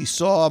if you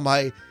saw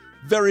my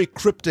very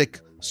cryptic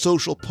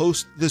social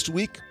post this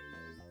week,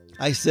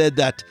 I said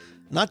that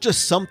not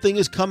just something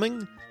is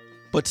coming,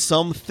 but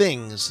some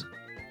things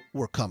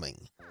were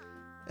coming.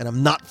 And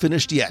I'm not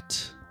finished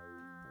yet,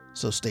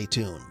 so stay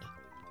tuned.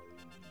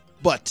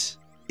 But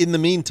in the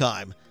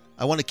meantime,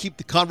 I want to keep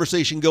the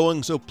conversation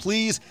going, so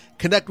please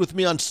connect with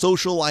me on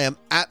social. I am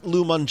at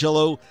Lou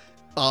Mangello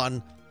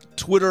on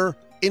Twitter,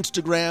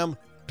 Instagram,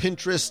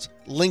 Pinterest,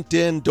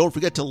 LinkedIn. Don't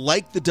forget to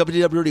like the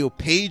WDW Radio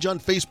page on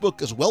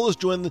Facebook, as well as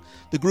join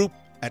the group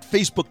at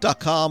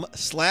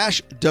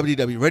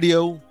facebook.com/WDW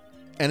Radio.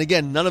 And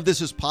again, none of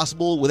this is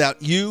possible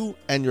without you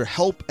and your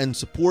help and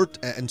support.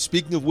 And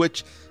speaking of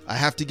which, I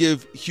have to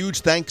give huge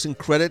thanks and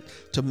credit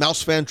to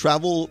Mousefan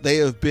Travel. They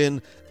have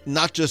been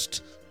not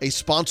just a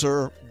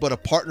sponsor, but a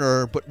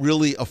partner, but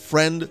really a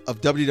friend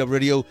of WDW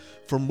Radio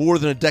for more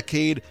than a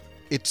decade.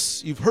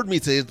 You've heard me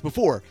say it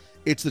before.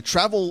 It's the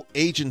travel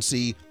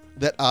agency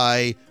that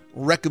I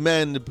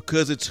recommend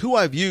because it's who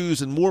I've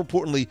used and, more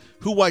importantly,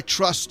 who I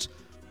trust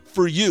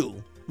for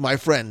you, my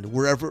friend,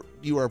 wherever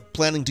you are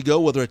planning to go,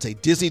 whether it's a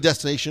Disney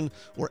destination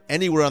or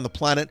anywhere on the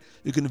planet.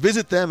 You can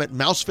visit them at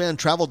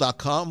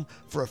mousefantravel.com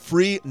for a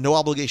free,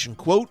 no-obligation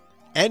quote,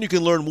 and you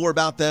can learn more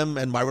about them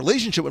and my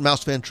relationship with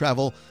Mousefan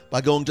Travel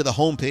by going to the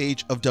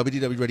homepage of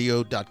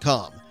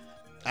WDWradio.com.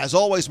 As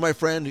always, my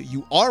friend,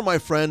 you are my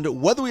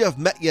friend, whether we have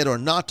met yet or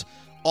not.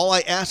 All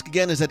I ask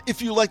again is that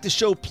if you like the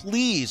show,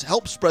 please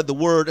help spread the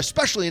word,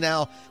 especially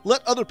now.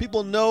 Let other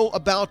people know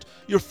about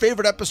your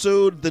favorite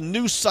episode, the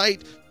new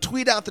site,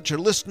 tweet out that you're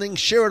listening,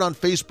 share it on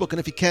Facebook, and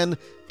if you can,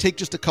 take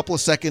just a couple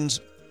of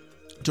seconds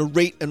to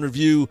rate and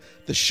review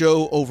the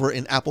show over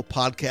in Apple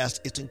Podcasts.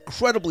 It's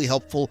incredibly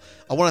helpful.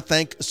 I want to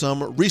thank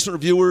some recent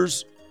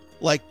reviewers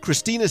like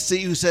Christina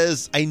C., who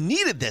says, I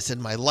needed this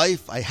in my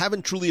life. I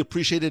haven't truly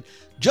appreciated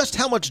just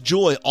how much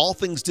joy all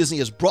things Disney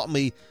has brought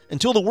me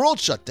until the world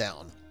shut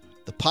down.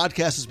 The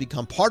podcast has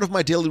become part of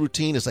my daily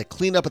routine as I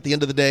clean up at the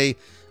end of the day.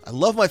 I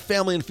love my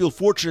family and feel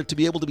fortunate to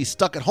be able to be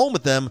stuck at home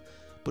with them,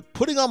 but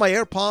putting on my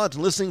AirPods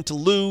and listening to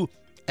Lou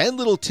and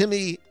little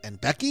Timmy and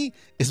Becky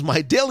is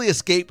my daily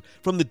escape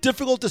from the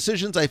difficult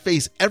decisions I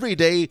face every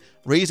day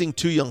raising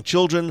two young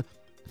children.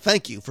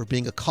 Thank you for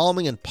being a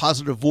calming and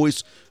positive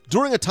voice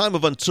during a time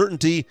of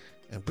uncertainty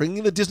and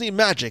bringing the Disney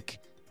magic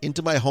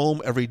into my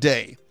home every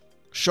day.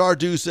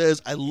 Shardu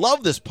says, I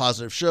love this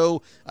positive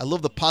show. I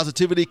love the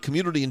positivity,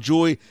 community, and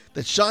joy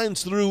that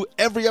shines through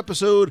every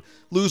episode.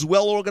 Lou's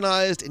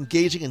well-organized,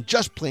 engaging, and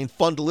just plain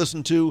fun to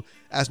listen to.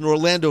 As an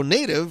Orlando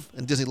native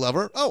and Disney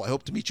lover, I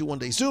hope to meet you one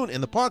day soon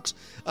in the parks.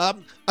 I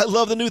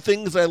love the new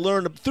things I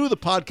learn through the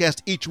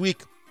podcast each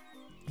week.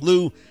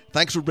 Lou,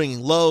 thanks for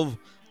bringing love,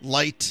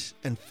 light,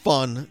 and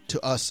fun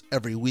to us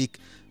every week.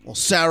 Well,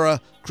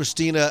 Sarah,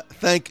 Christina,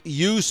 thank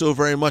you so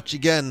very much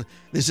again.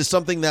 This is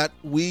something that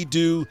we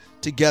do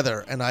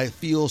together, and I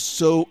feel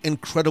so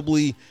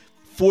incredibly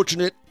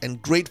fortunate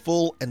and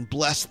grateful and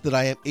blessed that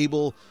I am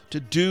able to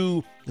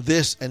do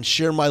this and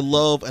share my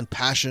love and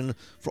passion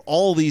for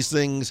all these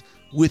things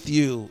with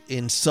you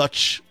in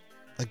such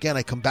Again,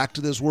 I come back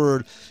to this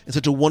word. It's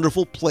such a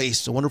wonderful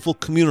place, a wonderful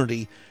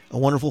community, a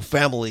wonderful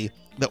family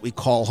that we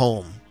call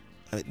home.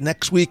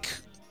 Next week,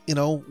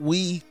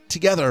 we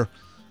together,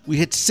 we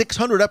hit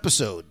 600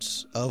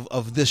 episodes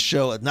of this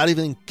show, not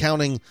even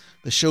counting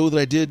the show that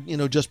I did,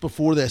 just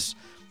before this.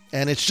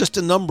 And it's just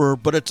a number,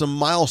 but it's a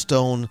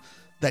milestone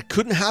that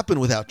couldn't happen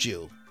without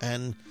you.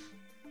 And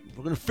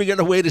we're going to figure out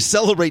a way to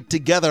celebrate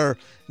together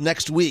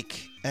next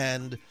week.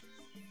 And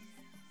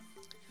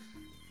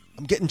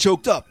I'm getting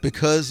choked up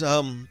because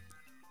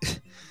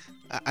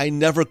I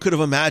never could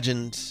have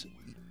imagined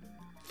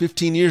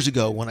 15 years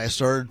ago when I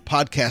started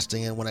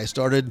podcasting and when I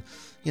started,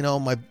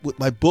 with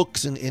my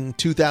books in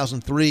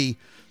 2003,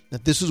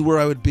 that this is where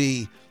I would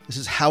be. This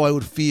is how I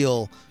would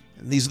feel.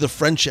 And these are the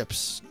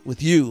friendships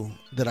with you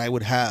that I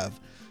would have.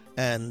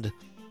 And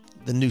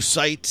the new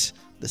site,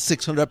 the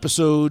 600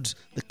 episodes,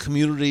 the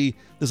community,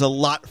 there's a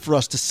lot for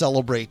us to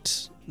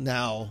celebrate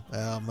now.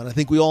 And I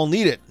think we all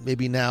need it,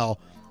 maybe now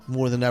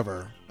more than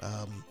ever.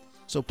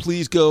 So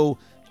please go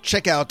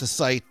check out the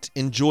site,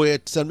 enjoy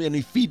it, send me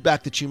any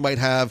feedback that you might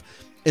have,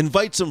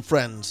 invite some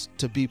friends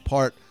to be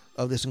part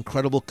of this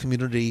incredible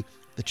community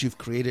that you've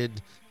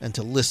created and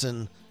to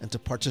listen and to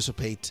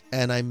participate.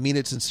 And I mean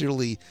it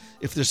sincerely.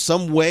 If there's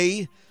some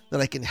way that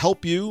I can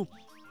help you,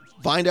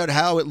 find out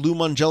how at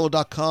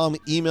LouMangello.com,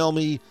 email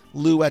me,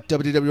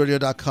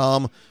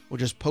 lou@WDWradio.com, or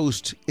just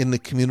post in the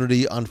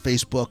community on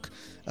Facebook.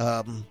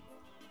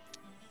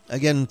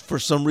 Again, for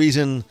some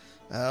reason,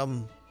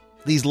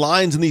 these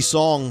lines and these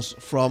songs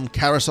from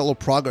Carousel of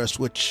Progress,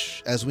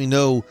 which, as we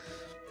know,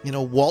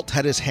 Walt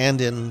had his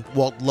hand in,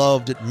 Walt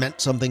loved, it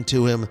meant something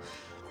to him.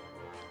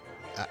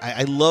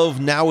 I love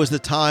Now Is the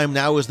Time,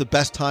 Now Is the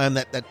Best Time,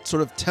 that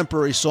sort of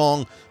temporary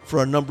song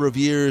for a number of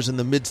years in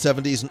the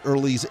mid-70s and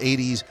early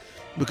 80s,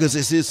 because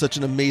this is such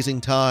an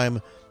amazing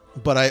time.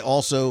 But I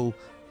also,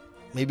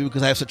 maybe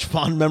because I have such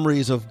fond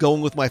memories of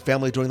going with my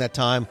family during that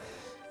time,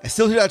 I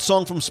still hear that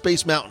song from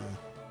Space Mountain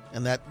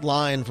and that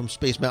line from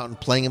Space Mountain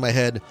playing in my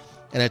head,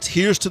 and it's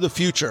 "Here's to the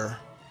future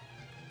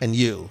and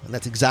you." And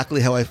that's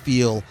exactly how I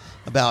feel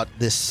about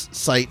this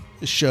site,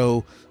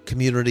 show,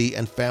 community,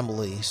 and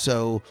family.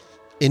 So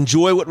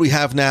enjoy what we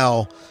have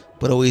now,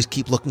 but always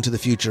keep looking to the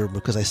future,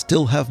 because I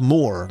still have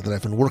more that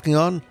I've been working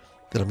on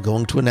that I'm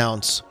going to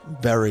announce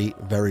very,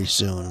 very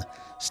soon.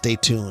 Stay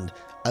tuned.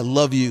 I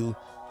love you.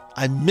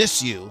 I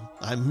miss you.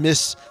 I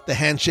miss the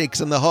handshakes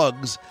and the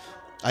hugs.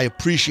 I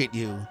appreciate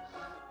you,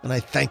 and I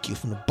thank you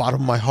from the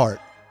bottom of my heart.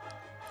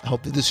 I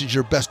hope that this is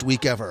your best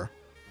week ever.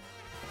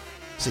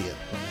 See ya.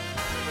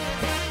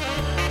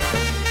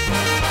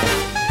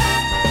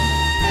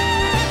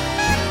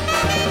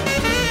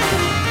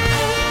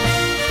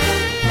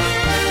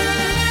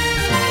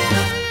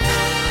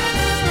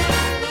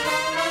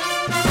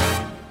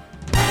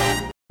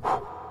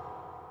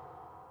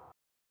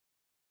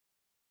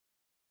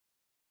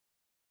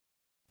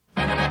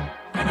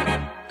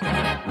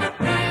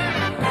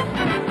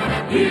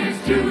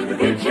 Here's to